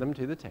bring them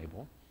to the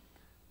table.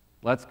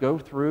 Let's go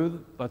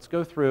through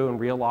and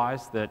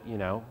realize that, you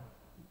know,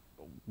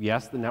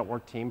 yes, the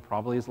network team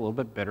probably is a little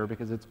bit bitter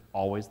because it's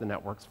always the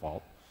network's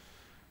fault.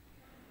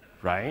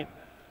 Right?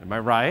 Am I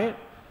right?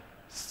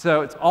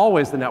 So it's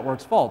always the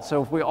network's fault.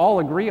 So if we all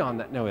agree on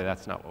that, no,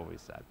 that's not what we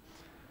said.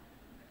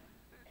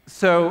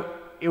 So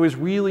it was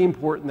really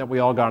important that we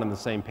all got on the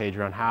same page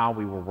around how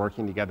we were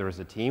working together as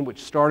a team,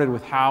 which started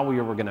with how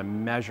we were going to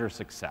measure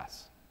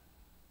success.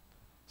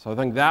 So I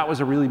think that was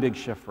a really big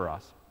shift for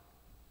us.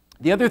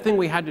 The other thing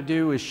we had to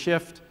do is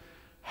shift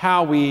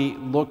how we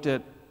looked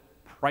at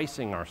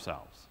pricing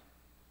ourselves.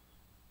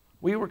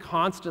 We were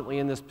constantly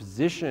in this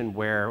position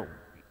where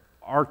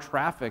our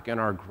traffic and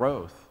our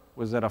growth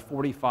was at a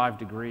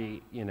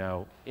 45-degree,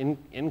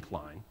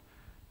 incline,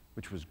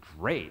 which was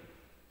great.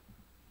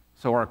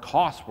 So our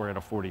costs were at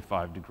a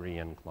 45-degree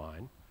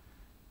incline.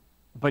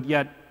 But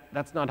yet,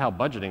 that's not how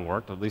budgeting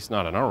worked, at least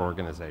not in our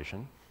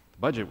organization. The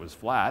budget was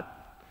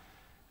flat.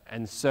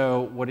 And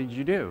so what did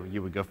you do?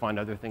 You would go find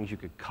other things you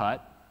could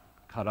cut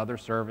other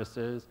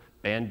services,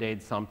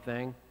 Band-Aid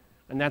something.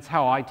 And that's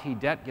how IT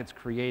debt gets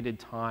created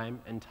time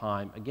and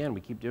time again.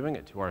 We keep doing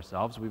it to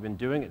ourselves. We've been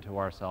doing it to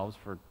ourselves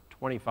for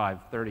 25,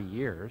 30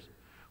 years,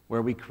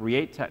 where we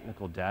create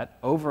technical debt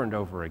over and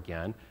over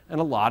again, and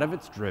a lot of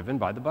it's driven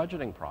by the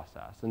budgeting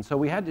process. And so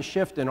we had to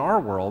shift in our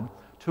world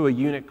to a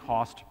unit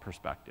cost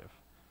perspective.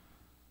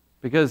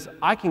 Because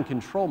I can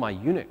control my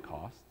unit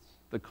costs,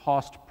 the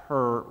cost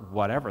per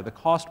whatever, the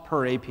cost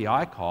per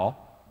API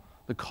call,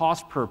 the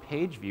cost per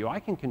page view, I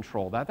can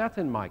control that. That's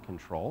in my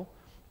control.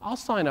 I'll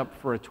sign up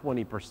for a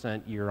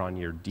 20%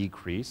 year-on-year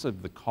decrease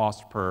of the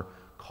cost per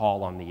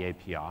call on the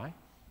API.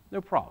 No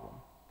problem.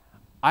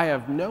 I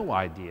have no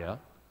idea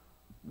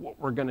what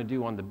we're going to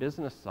do on the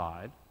business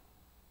side,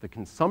 the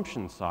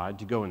consumption side,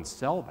 to go and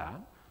sell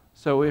that.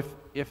 So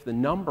if the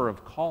number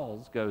of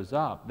calls goes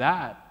up,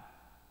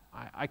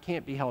 I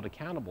can't be held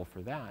accountable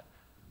for that.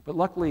 But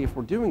luckily, if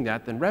we're doing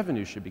that, then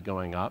revenue should be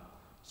going up.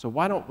 So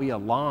why don't we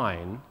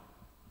align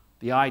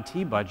the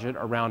IT budget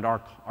around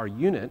our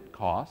unit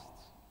costs?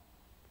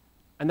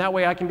 And that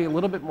way I can be a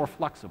little bit more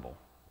flexible.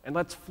 And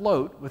let's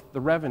float with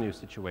the revenue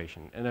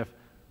situation. And if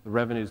the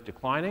revenue is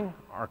declining,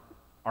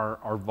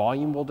 our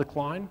volume will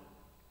decline,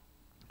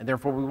 and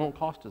therefore we won't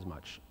cost as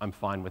much. I'm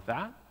fine with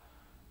that.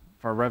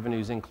 If our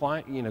revenue's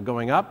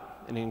going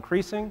up and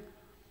increasing,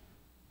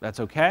 that's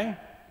okay,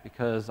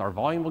 because our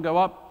volume will go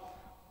up,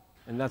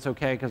 and that's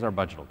okay because our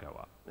budget will go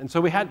up. And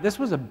so this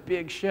was a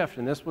big shift,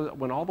 and this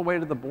went all the way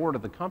to the board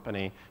of the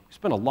company. We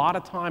spent a lot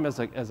of time as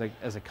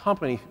a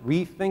company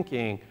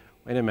rethinking,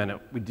 wait a minute,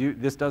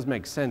 this does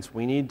make sense.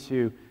 We need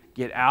to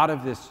get out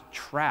of this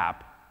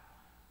trap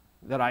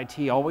that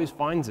IT always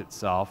finds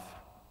itself,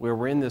 where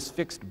we're in this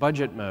fixed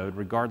budget mode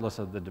regardless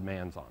of the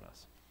demands on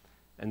us.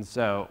 And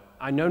so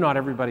I know not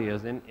everybody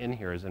in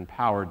here is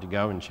empowered to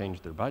go and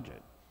change their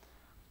budget.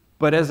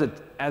 But as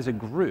a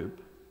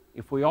group,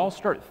 if we all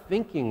start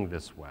thinking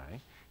this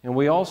way, and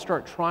we all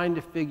start trying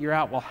to figure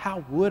out, well,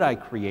 how would I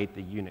create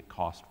the unit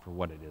cost for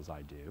what it is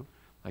I do?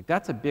 Like,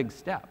 that's a big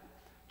step.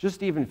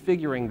 Just even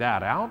figuring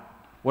that out,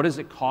 what does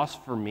it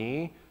cost for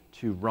me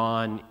to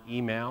run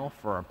email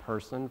for a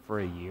person for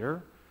a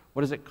year?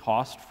 What does it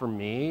cost for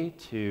me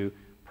to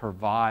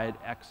provide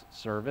X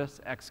service,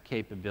 X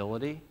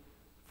capability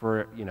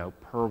for,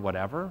 per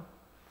whatever?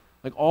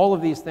 Like, all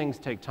of these things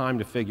take time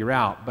to figure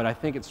out, but I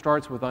think it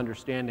starts with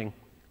understanding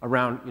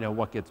around,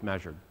 what gets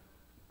measured.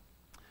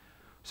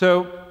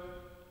 So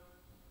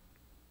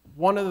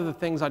one of the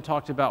things I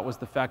talked about was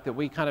the fact that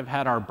we kind of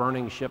had our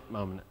burning ship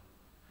moment.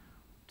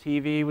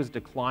 TV was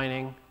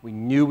declining. We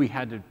knew we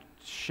had to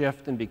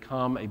shift and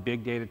become a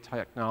big data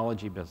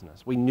technology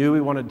business. We knew we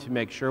wanted to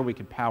make sure we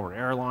could power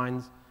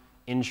airlines,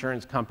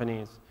 insurance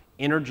companies,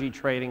 energy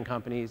trading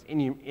companies,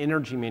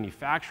 energy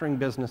manufacturing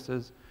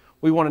businesses.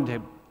 We wanted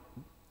to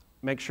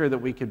make sure that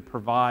we could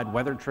provide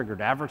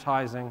weather-triggered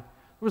advertising.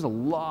 There was a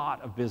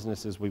lot of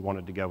businesses we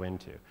wanted to go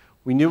into.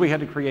 We knew we had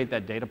to create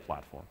that data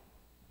platform.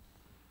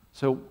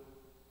 So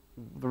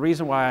the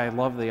reason why I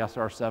love the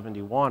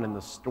SR-71 and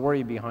the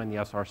story behind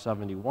the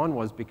SR-71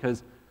 was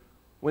because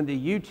when the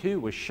U-2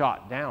 was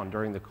shot down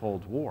during the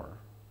Cold War,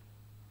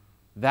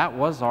 that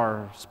was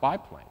our spy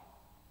plane.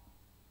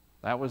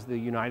 That was the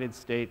United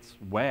States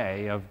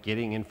way of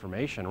getting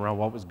information around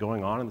what was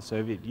going on in the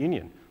Soviet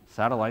Union.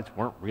 Satellites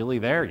weren't really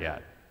there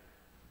yet.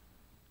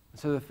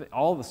 So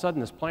all of a sudden,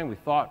 this plane we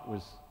thought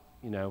was,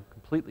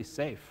 completely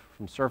safe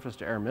from surface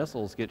to air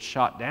missiles gets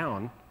shot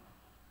down,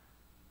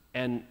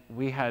 and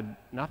we had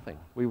nothing.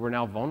 We were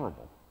now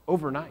vulnerable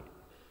overnight.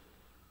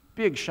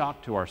 Big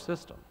shock to our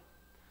system.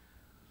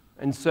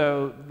 And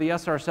so the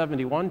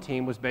SR-71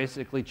 team was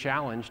basically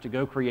challenged to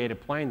go create a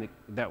plane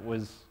that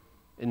was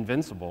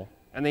invincible,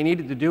 and they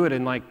needed to do it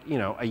in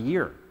a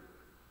year.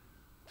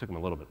 It took them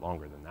a little bit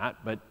longer than that,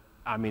 but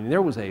I mean,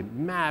 there was a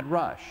mad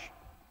rush.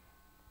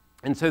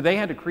 And so they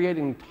had to create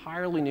an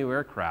entirely new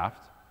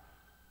aircraft.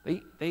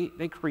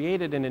 They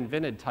created and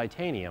invented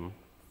titanium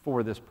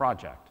for this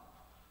project.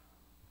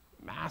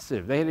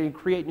 Massive. They had to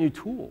create new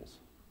tools.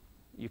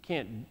 You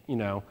can't,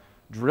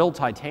 drill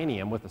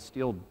titanium with a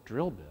steel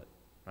drill bit,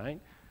 right?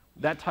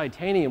 That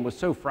titanium was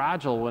so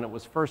fragile when it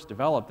was first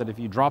developed that if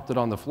you dropped it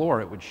on the floor,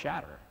 it would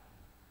shatter.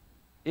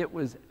 It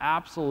was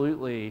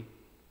absolutely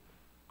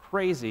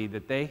crazy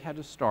that they had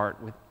to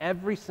start with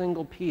every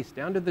single piece,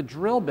 down to the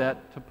drill bit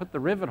to put the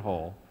rivet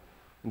hole,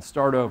 and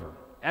start over.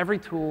 Every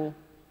tool,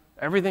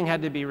 everything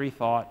had to be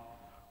rethought,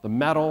 the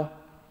metal,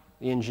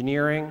 the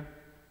engineering,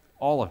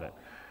 all of it.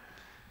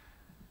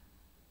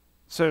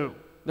 So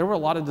there were a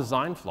lot of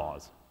design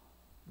flaws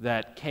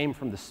that came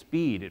from the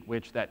speed at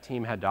which that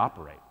team had to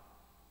operate.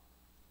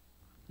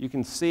 You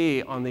can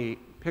see on the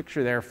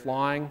picture there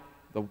flying,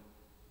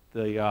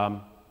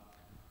 the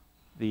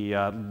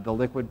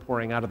liquid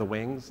pouring out of the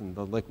wings and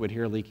the liquid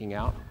here leaking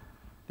out.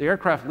 The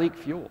aircraft leaked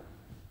fuel.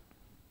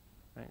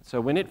 Right?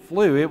 So when it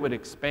flew, it would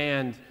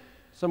expand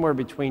somewhere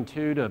between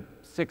 2 to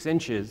 6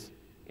 inches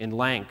in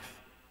length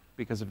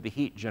because of the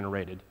heat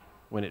generated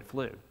when it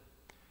flew.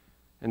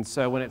 And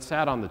so when it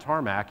sat on the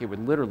tarmac, it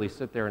would literally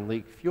sit there and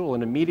leak fuel,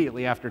 and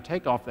immediately after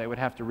takeoff, they would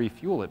have to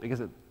refuel it because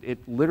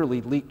it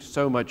literally leaked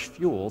so much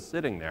fuel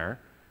sitting there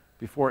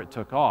before it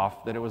took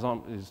off that it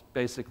was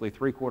basically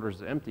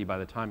 3/4 empty by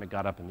the time it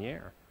got up in the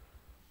air.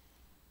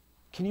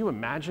 Can you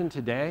imagine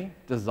today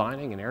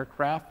designing an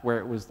aircraft where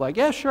it was like,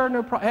 yeah, sure,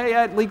 no problem. Hey,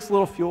 yeah, it leaks a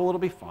little fuel, it'll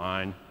be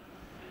fine.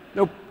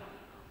 Nope.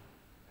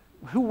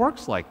 Who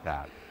works like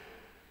that?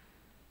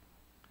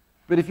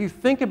 But if you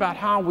think about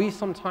how we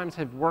sometimes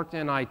have worked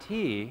in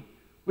IT,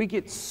 we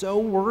get so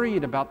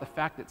worried about the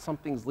fact that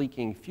something's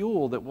leaking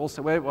fuel that we'll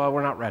say, well,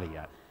 we're not ready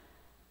yet.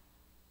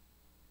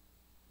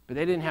 But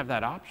they didn't have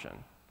that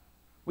option.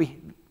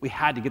 We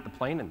had to get the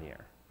plane in the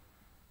air.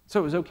 So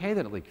it was okay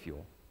that it leaked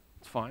fuel.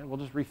 It's fine, we'll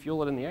just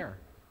refuel it in the air.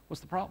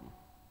 What's the problem?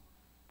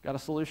 Got a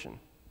solution.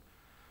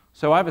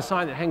 So I have a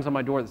sign that hangs on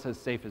my door that says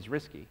safe is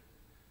risky.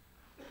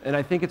 And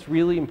I think it's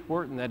really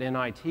important that in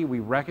IT we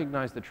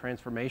recognize the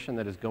transformation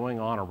that is going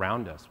on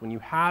around us. When you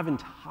have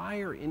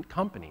entire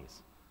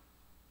companies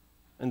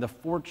in the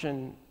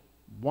Fortune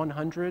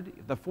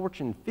 100, the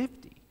Fortune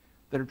 50,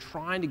 that are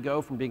trying to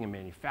go from being a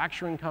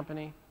manufacturing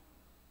company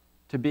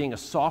to being a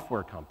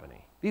software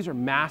company. These are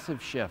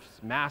massive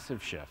shifts,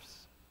 massive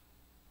shifts.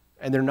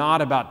 And they're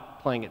not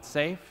about playing it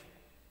safe.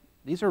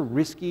 These are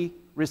risky,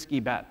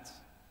 risky bets.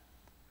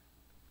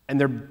 And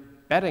they're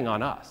betting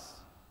on us.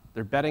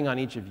 They're betting on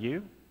each of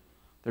you.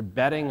 They're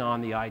betting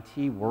on the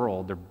IT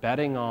world. They're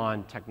betting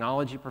on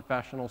technology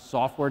professionals,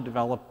 software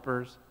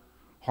developers,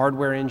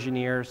 hardware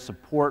engineers,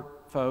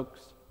 support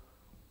folks.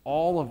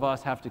 All of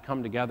us have to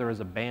come together as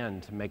a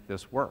band to make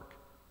this work.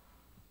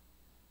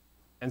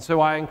 And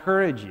so I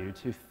encourage you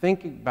to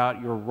think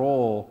about your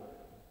role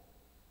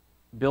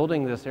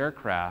building this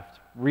aircraft,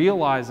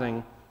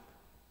 realizing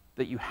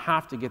that you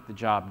have to get the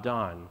job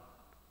done,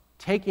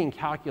 taking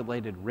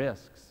calculated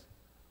risks.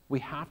 We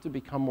have to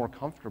become more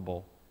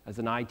comfortable as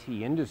an IT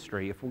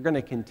industry. If we're going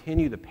to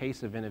continue the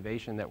pace of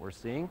innovation that we're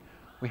seeing,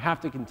 we have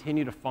to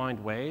continue to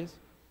find ways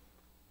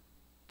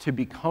to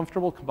be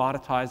comfortable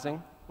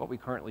commoditizing what we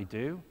currently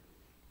do,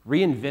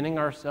 reinventing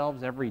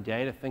ourselves every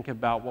day to think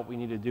about what we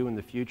need to do in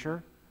the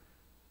future,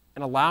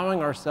 and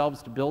allowing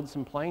ourselves to build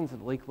some planes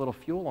that leak little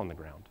fuel on the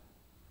ground.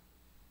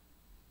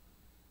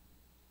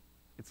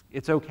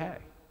 It's okay.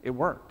 It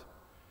worked.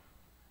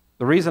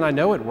 The reason I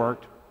know it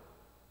worked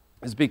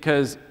is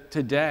because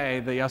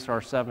today the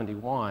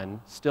SR-71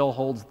 still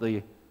holds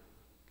the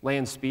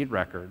land speed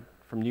record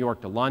from New York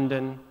to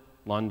London,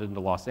 London to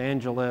Los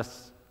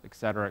Angeles, et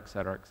cetera, et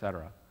cetera, et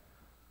cetera.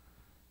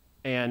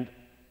 And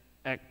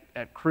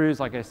at cruise,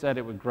 like I said,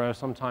 it would grow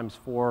sometimes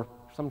 4,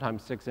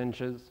 sometimes 6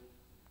 inches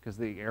because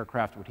the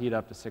aircraft would heat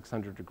up to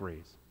 600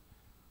 degrees.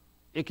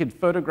 It could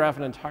photograph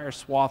an entire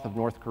swath of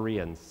North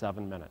Korea in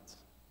 7 minutes.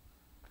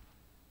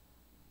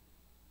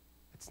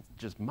 It's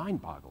just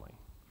mind-boggling.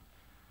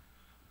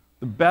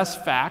 The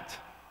best fact,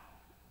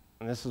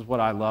 and this is what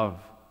I love,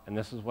 and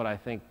this is what I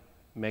think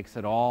makes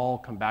it all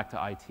come back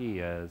to IT,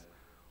 is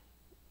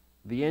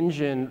the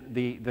engine,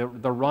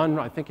 the run,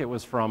 I think it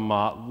was from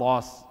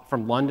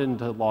London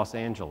to Los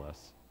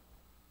Angeles.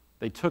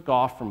 They took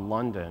off from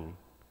London,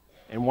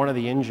 and one of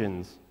the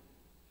engines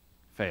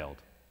failed.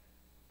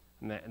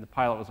 And the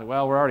pilot was like,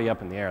 well, we're already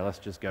up in the air, let's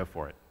just go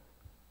for it.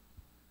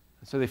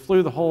 And so they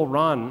flew the whole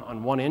run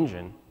on one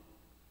engine,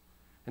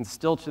 and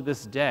still to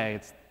this day,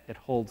 it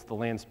holds the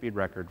land speed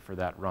record for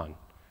that run.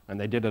 and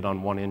they did it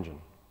on one engine.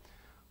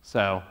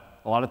 So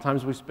a lot of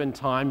times we spend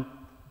time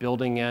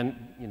building in,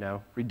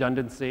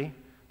 redundancy.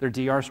 Their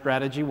DR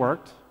strategy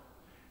worked,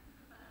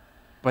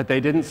 but they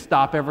didn't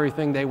stop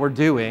everything they were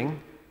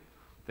doing.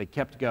 They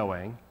kept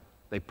going.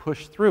 They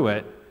pushed through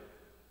it,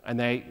 and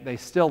they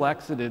still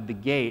exited the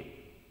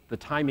gate, the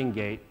timing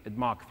gate, at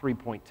Mach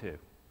 3.2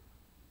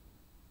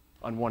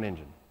 on one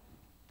engine.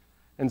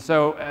 And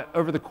so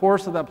over the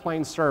course of that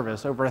plane's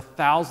service, over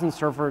 1,000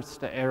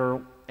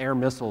 surface-to-air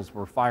missiles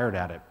were fired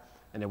at it,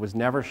 and it was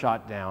never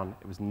shot down.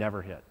 It was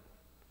never hit.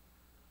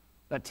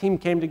 That team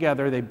came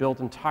together. They built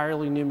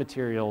entirely new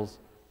materials,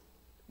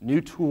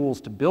 new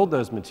tools to build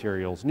those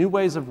materials, new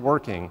ways of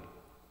working,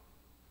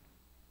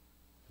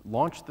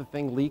 launched the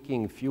thing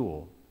leaking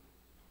fuel,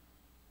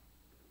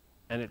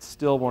 and it's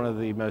still one of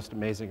the most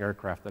amazing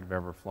aircraft that have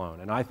ever flown.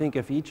 And I think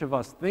if each of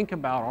us think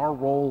about our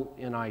role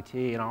in IT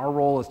and our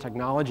role as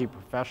technology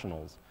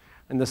professionals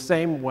in the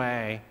same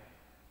way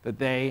that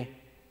the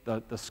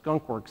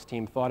Skunk Works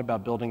team thought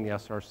about building the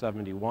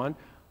SR-71,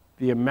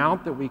 the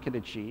amount that we could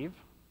achieve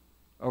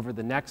over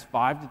the next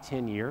 5 to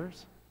 10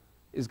 years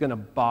is going to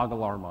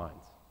boggle our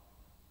minds.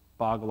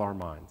 Boggle our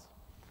minds.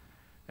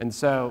 And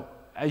so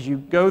as you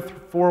go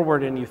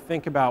forward and you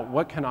think about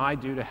what can I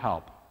do to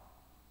help,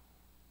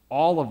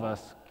 all of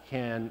us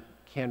can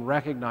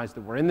recognize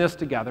that we're in this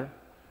together.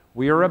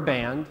 We are a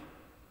band.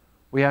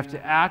 We have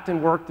to act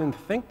and work and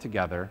think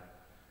together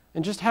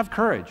and just have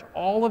courage.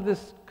 All of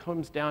this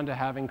comes down to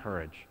having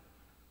courage.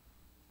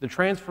 The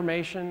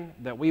transformation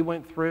that we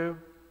went through,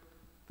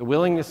 the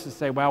willingness to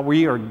say, wow,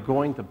 we are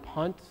going to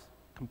punt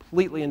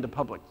completely into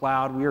public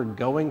cloud. We are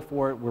going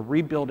for it. We're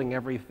rebuilding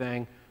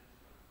everything.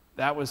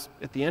 That was,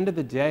 at the end of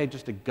the day,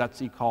 just a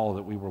gutsy call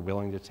that we were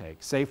willing to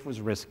take. Safe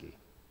was risky.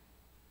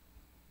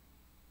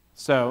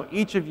 So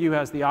each of you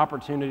has the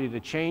opportunity to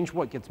change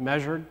what gets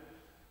measured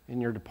in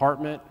your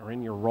department or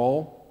in your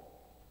role.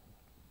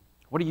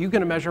 What are you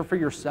going to measure for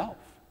yourself?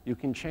 You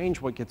can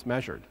change what gets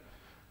measured.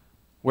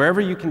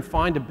 Wherever you can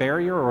find a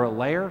barrier or a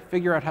layer,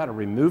 figure out how to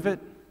remove it.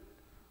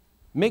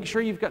 Make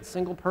sure you've got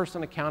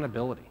single-person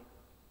accountability.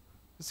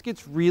 This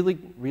gets really,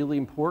 really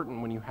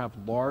important when you have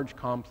large,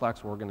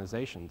 complex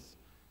organizations.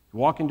 You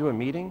walk into a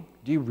meeting,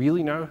 do you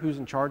really know who's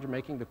in charge of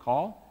making the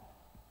call?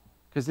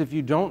 Because if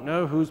you don't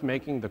know who's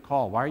making the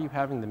call, why are you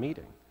having the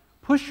meeting?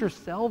 Push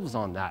yourselves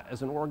on that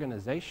as an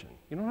organization.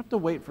 You don't have to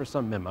wait for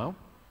some memo.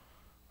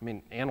 I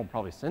mean, Ann will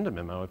probably send a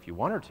memo if you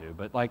want her to,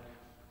 but like,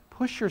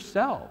 push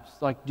yourselves.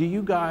 Like, do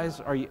you guys,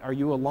 are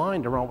you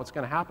aligned around what's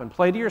going to happen?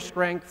 Play to your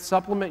strengths,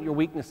 supplement your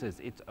weaknesses.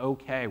 It's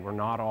okay. We're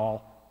not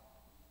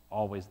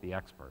always the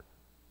expert.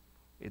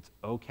 It's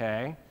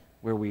okay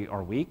where we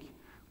are weak.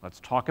 Let's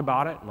talk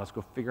about it, and let's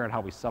go figure out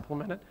how we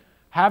supplement it.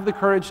 Have the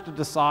courage to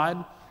decide.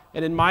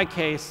 And in my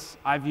case,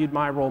 I viewed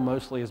my role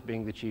mostly as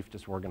being the chief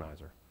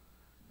disorganizer.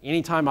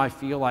 Anytime I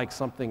feel like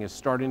something is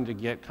starting to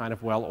get kind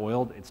of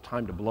well-oiled, it's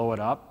time to blow it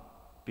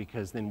up,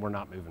 because then we're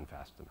not moving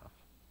fast enough.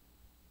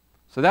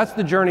 So that's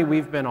the journey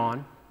we've been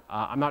on.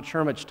 I'm not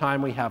sure how much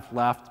time we have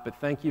left, but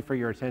thank you for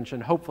your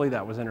attention. Hopefully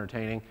that was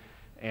entertaining,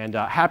 and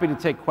happy to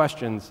take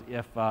questions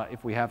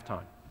if we have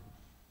time.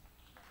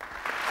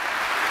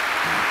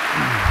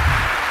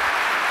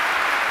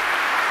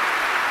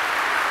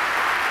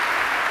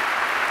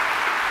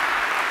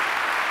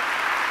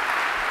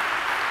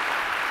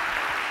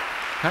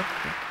 Okay.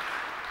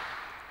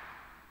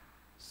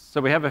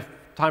 So we have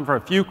time for a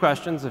few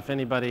questions if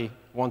anybody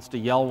wants to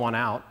yell one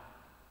out.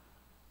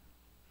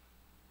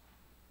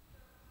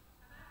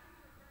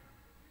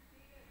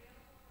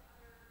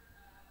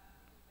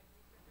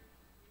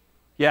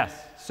 Yes.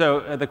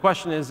 So the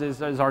question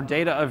is our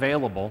data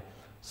available?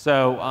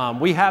 So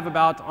we have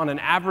about, on an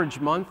average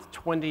month,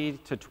 20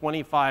 to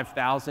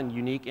 25,000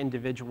 unique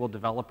individual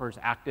developers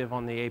active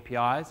on the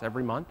APIs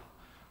every month.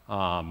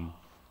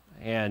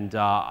 And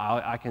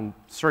I can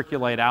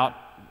circulate out,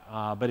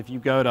 but if you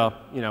go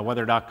to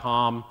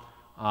weather.com,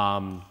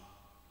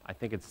 I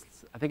think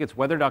it's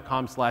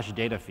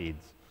weather.com/data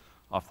feeds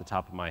off the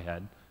top of my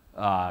head.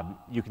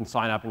 You can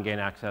sign up and gain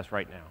access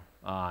right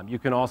now. You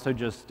can also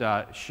just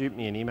shoot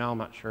me an email. I'm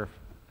not sure if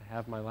I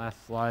have my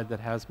last slide that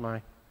has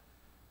my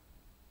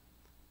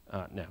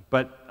no,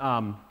 but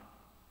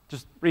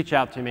just reach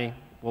out to me.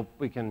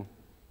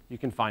 You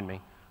can find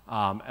me.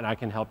 And I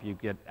can help you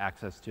get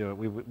access to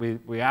it.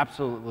 We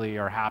absolutely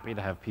are happy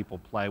to have people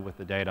play with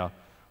the data.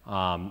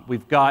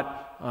 We've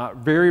got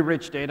very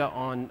rich data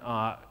on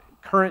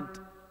current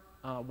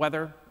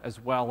weather as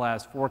well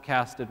as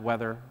forecasted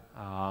weather.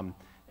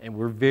 And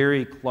we're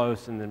very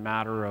close in the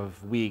matter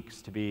of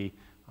weeks to be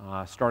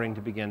starting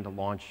to begin to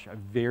launch a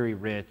very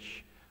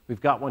rich,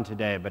 we've got one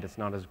today, but it's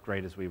not as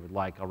great as we would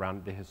like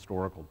around the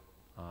historical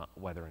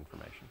weather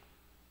information.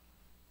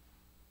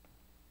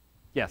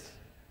 Yes?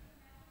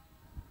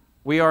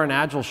 We are an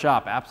agile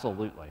shop,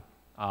 absolutely.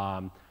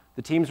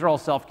 The teams are all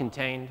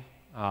self-contained,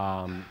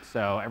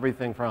 so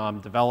everything from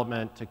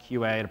development to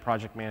QA to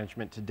project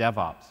management to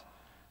DevOps.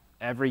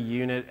 Every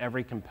unit,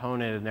 every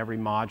component, and every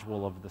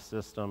module of the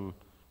system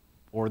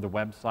or the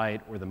website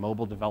or the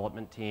mobile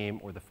development team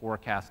or the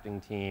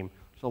forecasting team,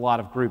 There's a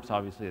lot of groups,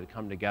 obviously, that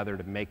come together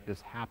to make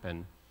this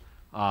happen.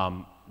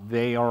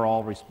 They are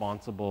all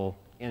responsible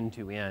end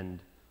to end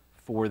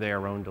for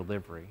their own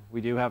delivery.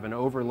 We do have an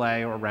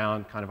overlay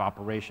around kind of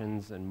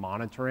operations and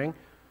monitoring,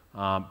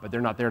 but they're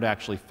not there to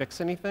actually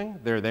fix anything.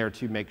 They're there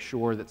to make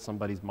sure that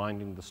somebody's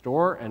minding the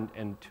store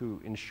and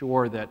to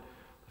ensure that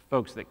the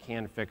folks that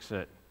can fix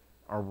it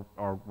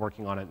are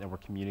working on it and we're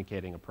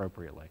communicating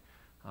appropriately.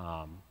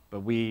 But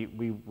we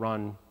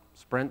run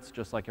sprints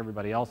just like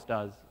everybody else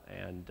does,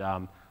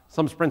 and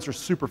some sprints are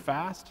super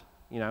fast.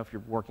 You know, if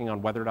you're working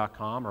on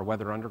weather.com or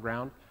Weather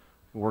Underground,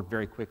 you can work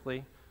very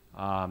quickly.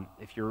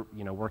 If you're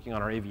working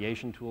on our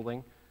aviation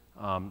tooling,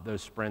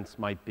 those sprints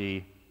might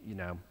be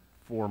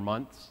 4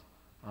 months,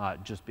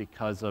 just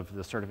because of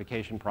the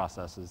certification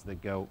processes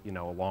that go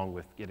along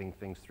with getting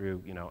things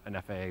through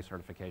an FAA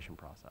certification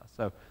process.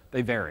 So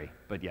they vary,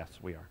 but yes,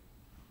 we are.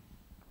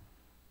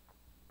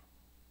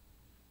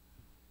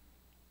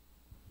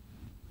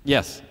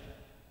 Yes.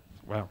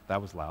 Wow,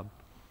 that was loud.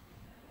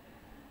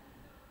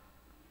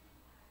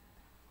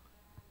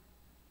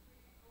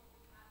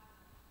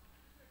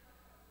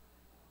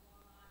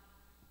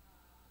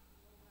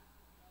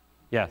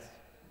 Yes.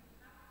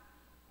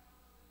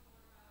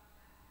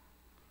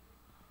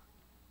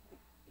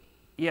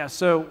 Yeah,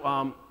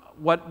 so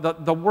what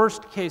the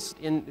worst case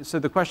so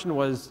the question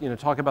was,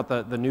 talk about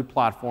the new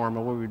platform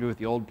and what we would do with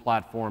the old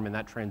platform in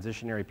that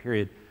transitionary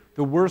period.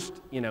 The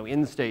worst,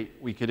 end state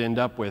we could end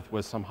up with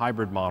was some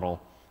hybrid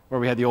model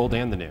where we had the old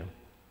and the new.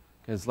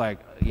 Because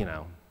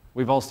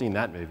we've all seen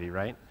that movie,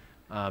 right?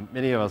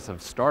 Many of us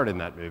have starred in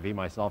that movie,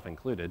 myself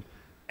included.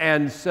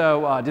 And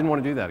so didn't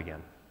want to do that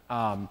again.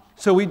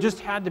 So we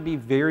just had to be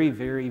very,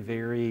 very,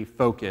 very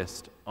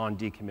focused on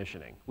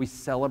decommissioning. We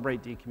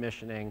celebrate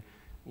decommissioning,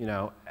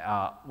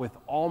 with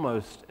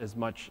almost as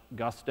much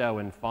gusto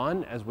and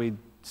fun as we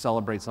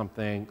celebrate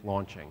something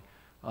launching.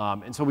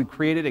 And so we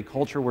created a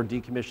culture where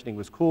decommissioning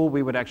was cool.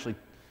 We would actually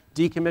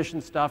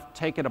decommission stuff,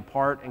 take it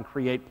apart, and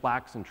create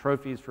plaques and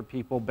trophies for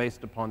people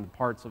based upon the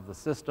parts of the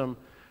system.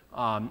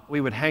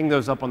 We would hang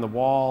those up on the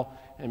wall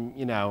and,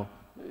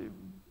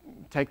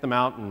 take them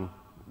out, and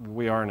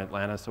we are in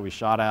Atlanta, so we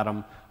shot at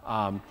them.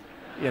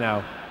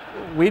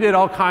 We did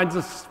all kinds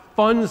of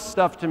fun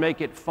stuff to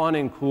make it fun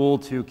and cool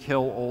to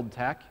kill old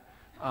tech.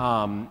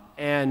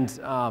 And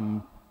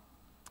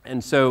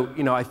so,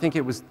 I think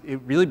it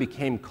really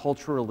became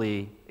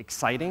culturally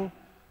exciting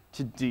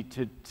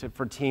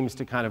for teams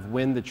to kind of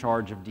win the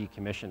charge of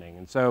decommissioning.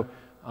 And so,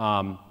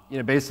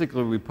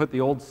 basically we put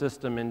the old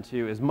system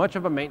into as much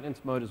of a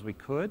maintenance mode as we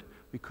could.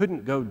 We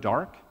couldn't go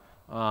dark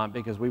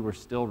because we were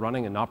still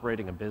running and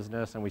operating a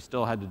business, and we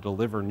still had to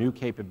deliver new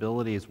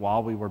capabilities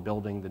while we were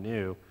building the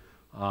new.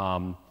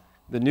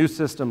 The new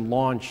system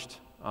launched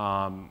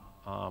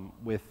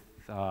with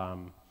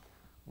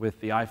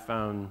the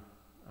iPhone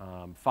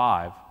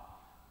 5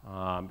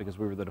 because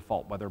we were the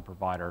default weather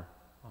provider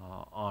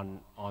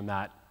on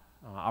that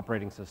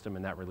operating system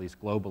and that release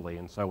globally.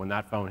 And so when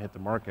that phone hit the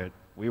market,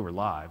 we were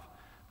live.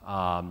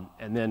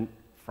 And then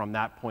from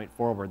that point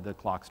forward, the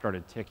clock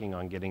started ticking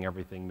on getting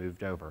everything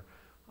moved over.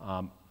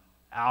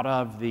 Out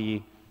of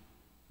the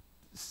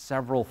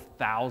several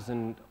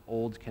thousand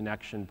old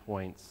connection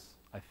points,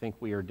 I think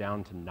we are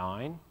down to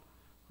 9.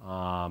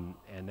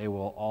 And they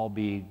will all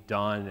be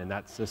done, and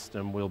that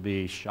system will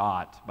be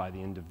shot by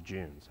the end of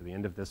June, so the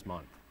end of this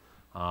month.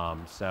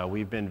 So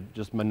we've been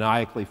just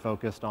maniacally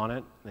focused on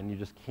it, and you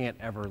just can't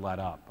ever let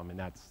up. I mean,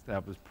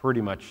 that was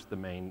pretty much the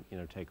main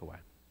takeaway.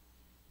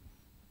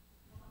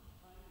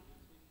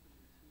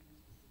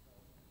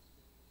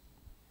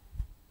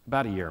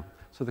 About a year.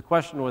 So the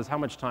question was, how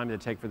much time did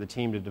it take for the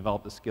team to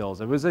develop the skills?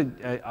 It was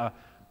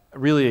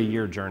really a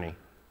year journey.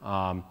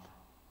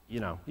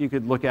 You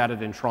could look at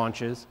it in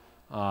tranches.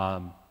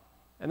 And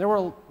there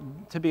were,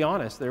 to be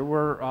honest, there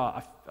were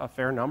a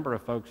fair number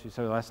of folks who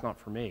said, well, that's not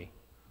for me.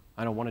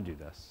 I don't want to do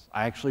this.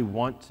 I actually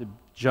want to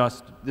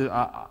just,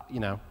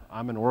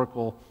 I'm an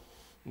Oracle,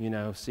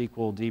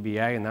 SQL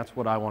DBA, and that's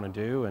what I want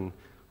to do, and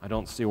I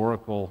don't see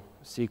Oracle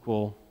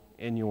SQL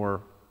in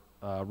your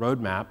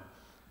roadmap,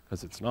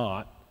 because it's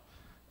not.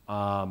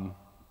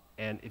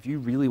 And if you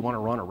really want to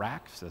run a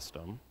rack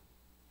system,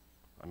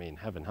 I mean,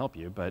 heaven help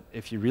you, but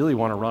if you really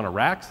want to run a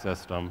rack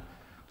system,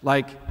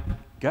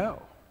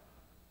 go.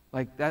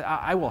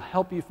 I will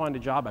help you find a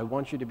job. I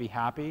want you to be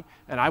happy,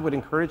 and I would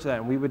encourage that,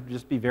 and we would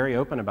just be very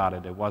open about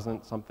it. It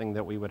wasn't something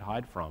that we would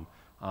hide from,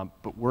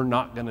 but we're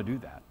not going to do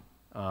that,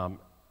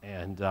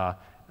 and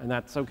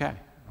that's okay.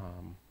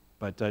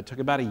 But it took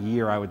about a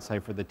year, I would say,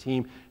 for the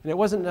team, and it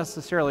wasn't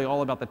necessarily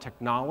all about the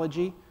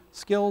technology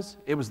skills.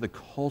 It was the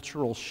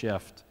cultural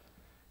shift,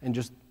 and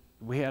just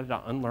we had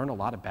to unlearn a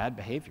lot of bad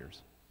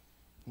behaviors.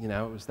 It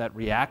was that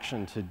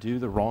reaction to do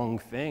the wrong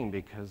thing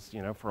because,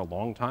 for a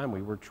long time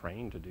we were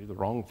trained to do the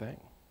wrong thing.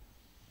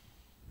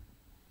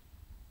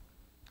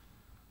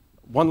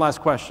 One last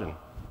question.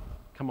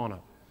 Come on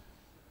up.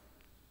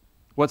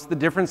 What's the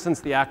difference since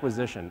the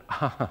acquisition?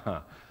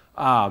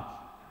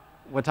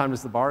 What time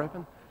does the bar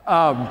open?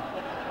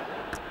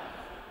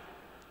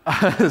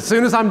 As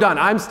soon as I'm done.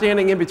 I'm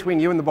standing in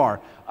between you and the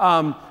bar.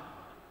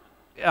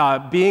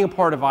 Being a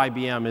part of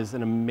IBM is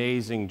an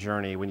amazing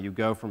journey when you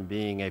go from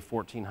being a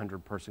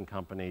 1,400-person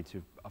company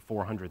to a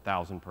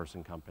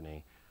 400,000-person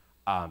company.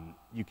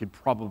 You could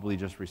probably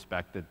just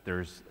respect that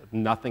there's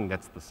nothing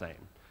that's the same.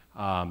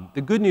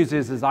 The good news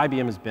is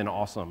IBM has been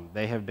awesome.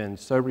 They have been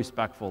so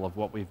respectful of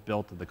what we've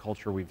built and the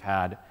culture we've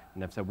had,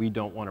 and have said, we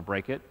don't want to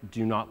break it.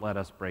 Do not let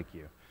us break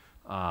you.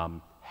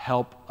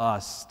 Help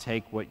us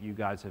take what you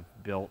guys have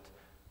built,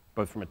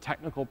 both from a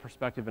technical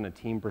perspective and a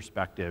team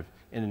perspective,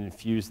 and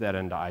infuse that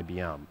into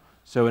IBM.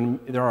 So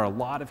there are a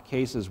lot of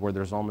cases where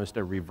there's almost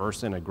a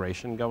reverse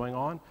integration going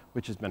on,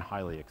 which has been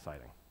highly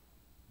exciting.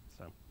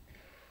 So,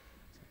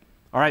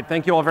 all right,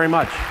 thank you all very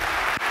much.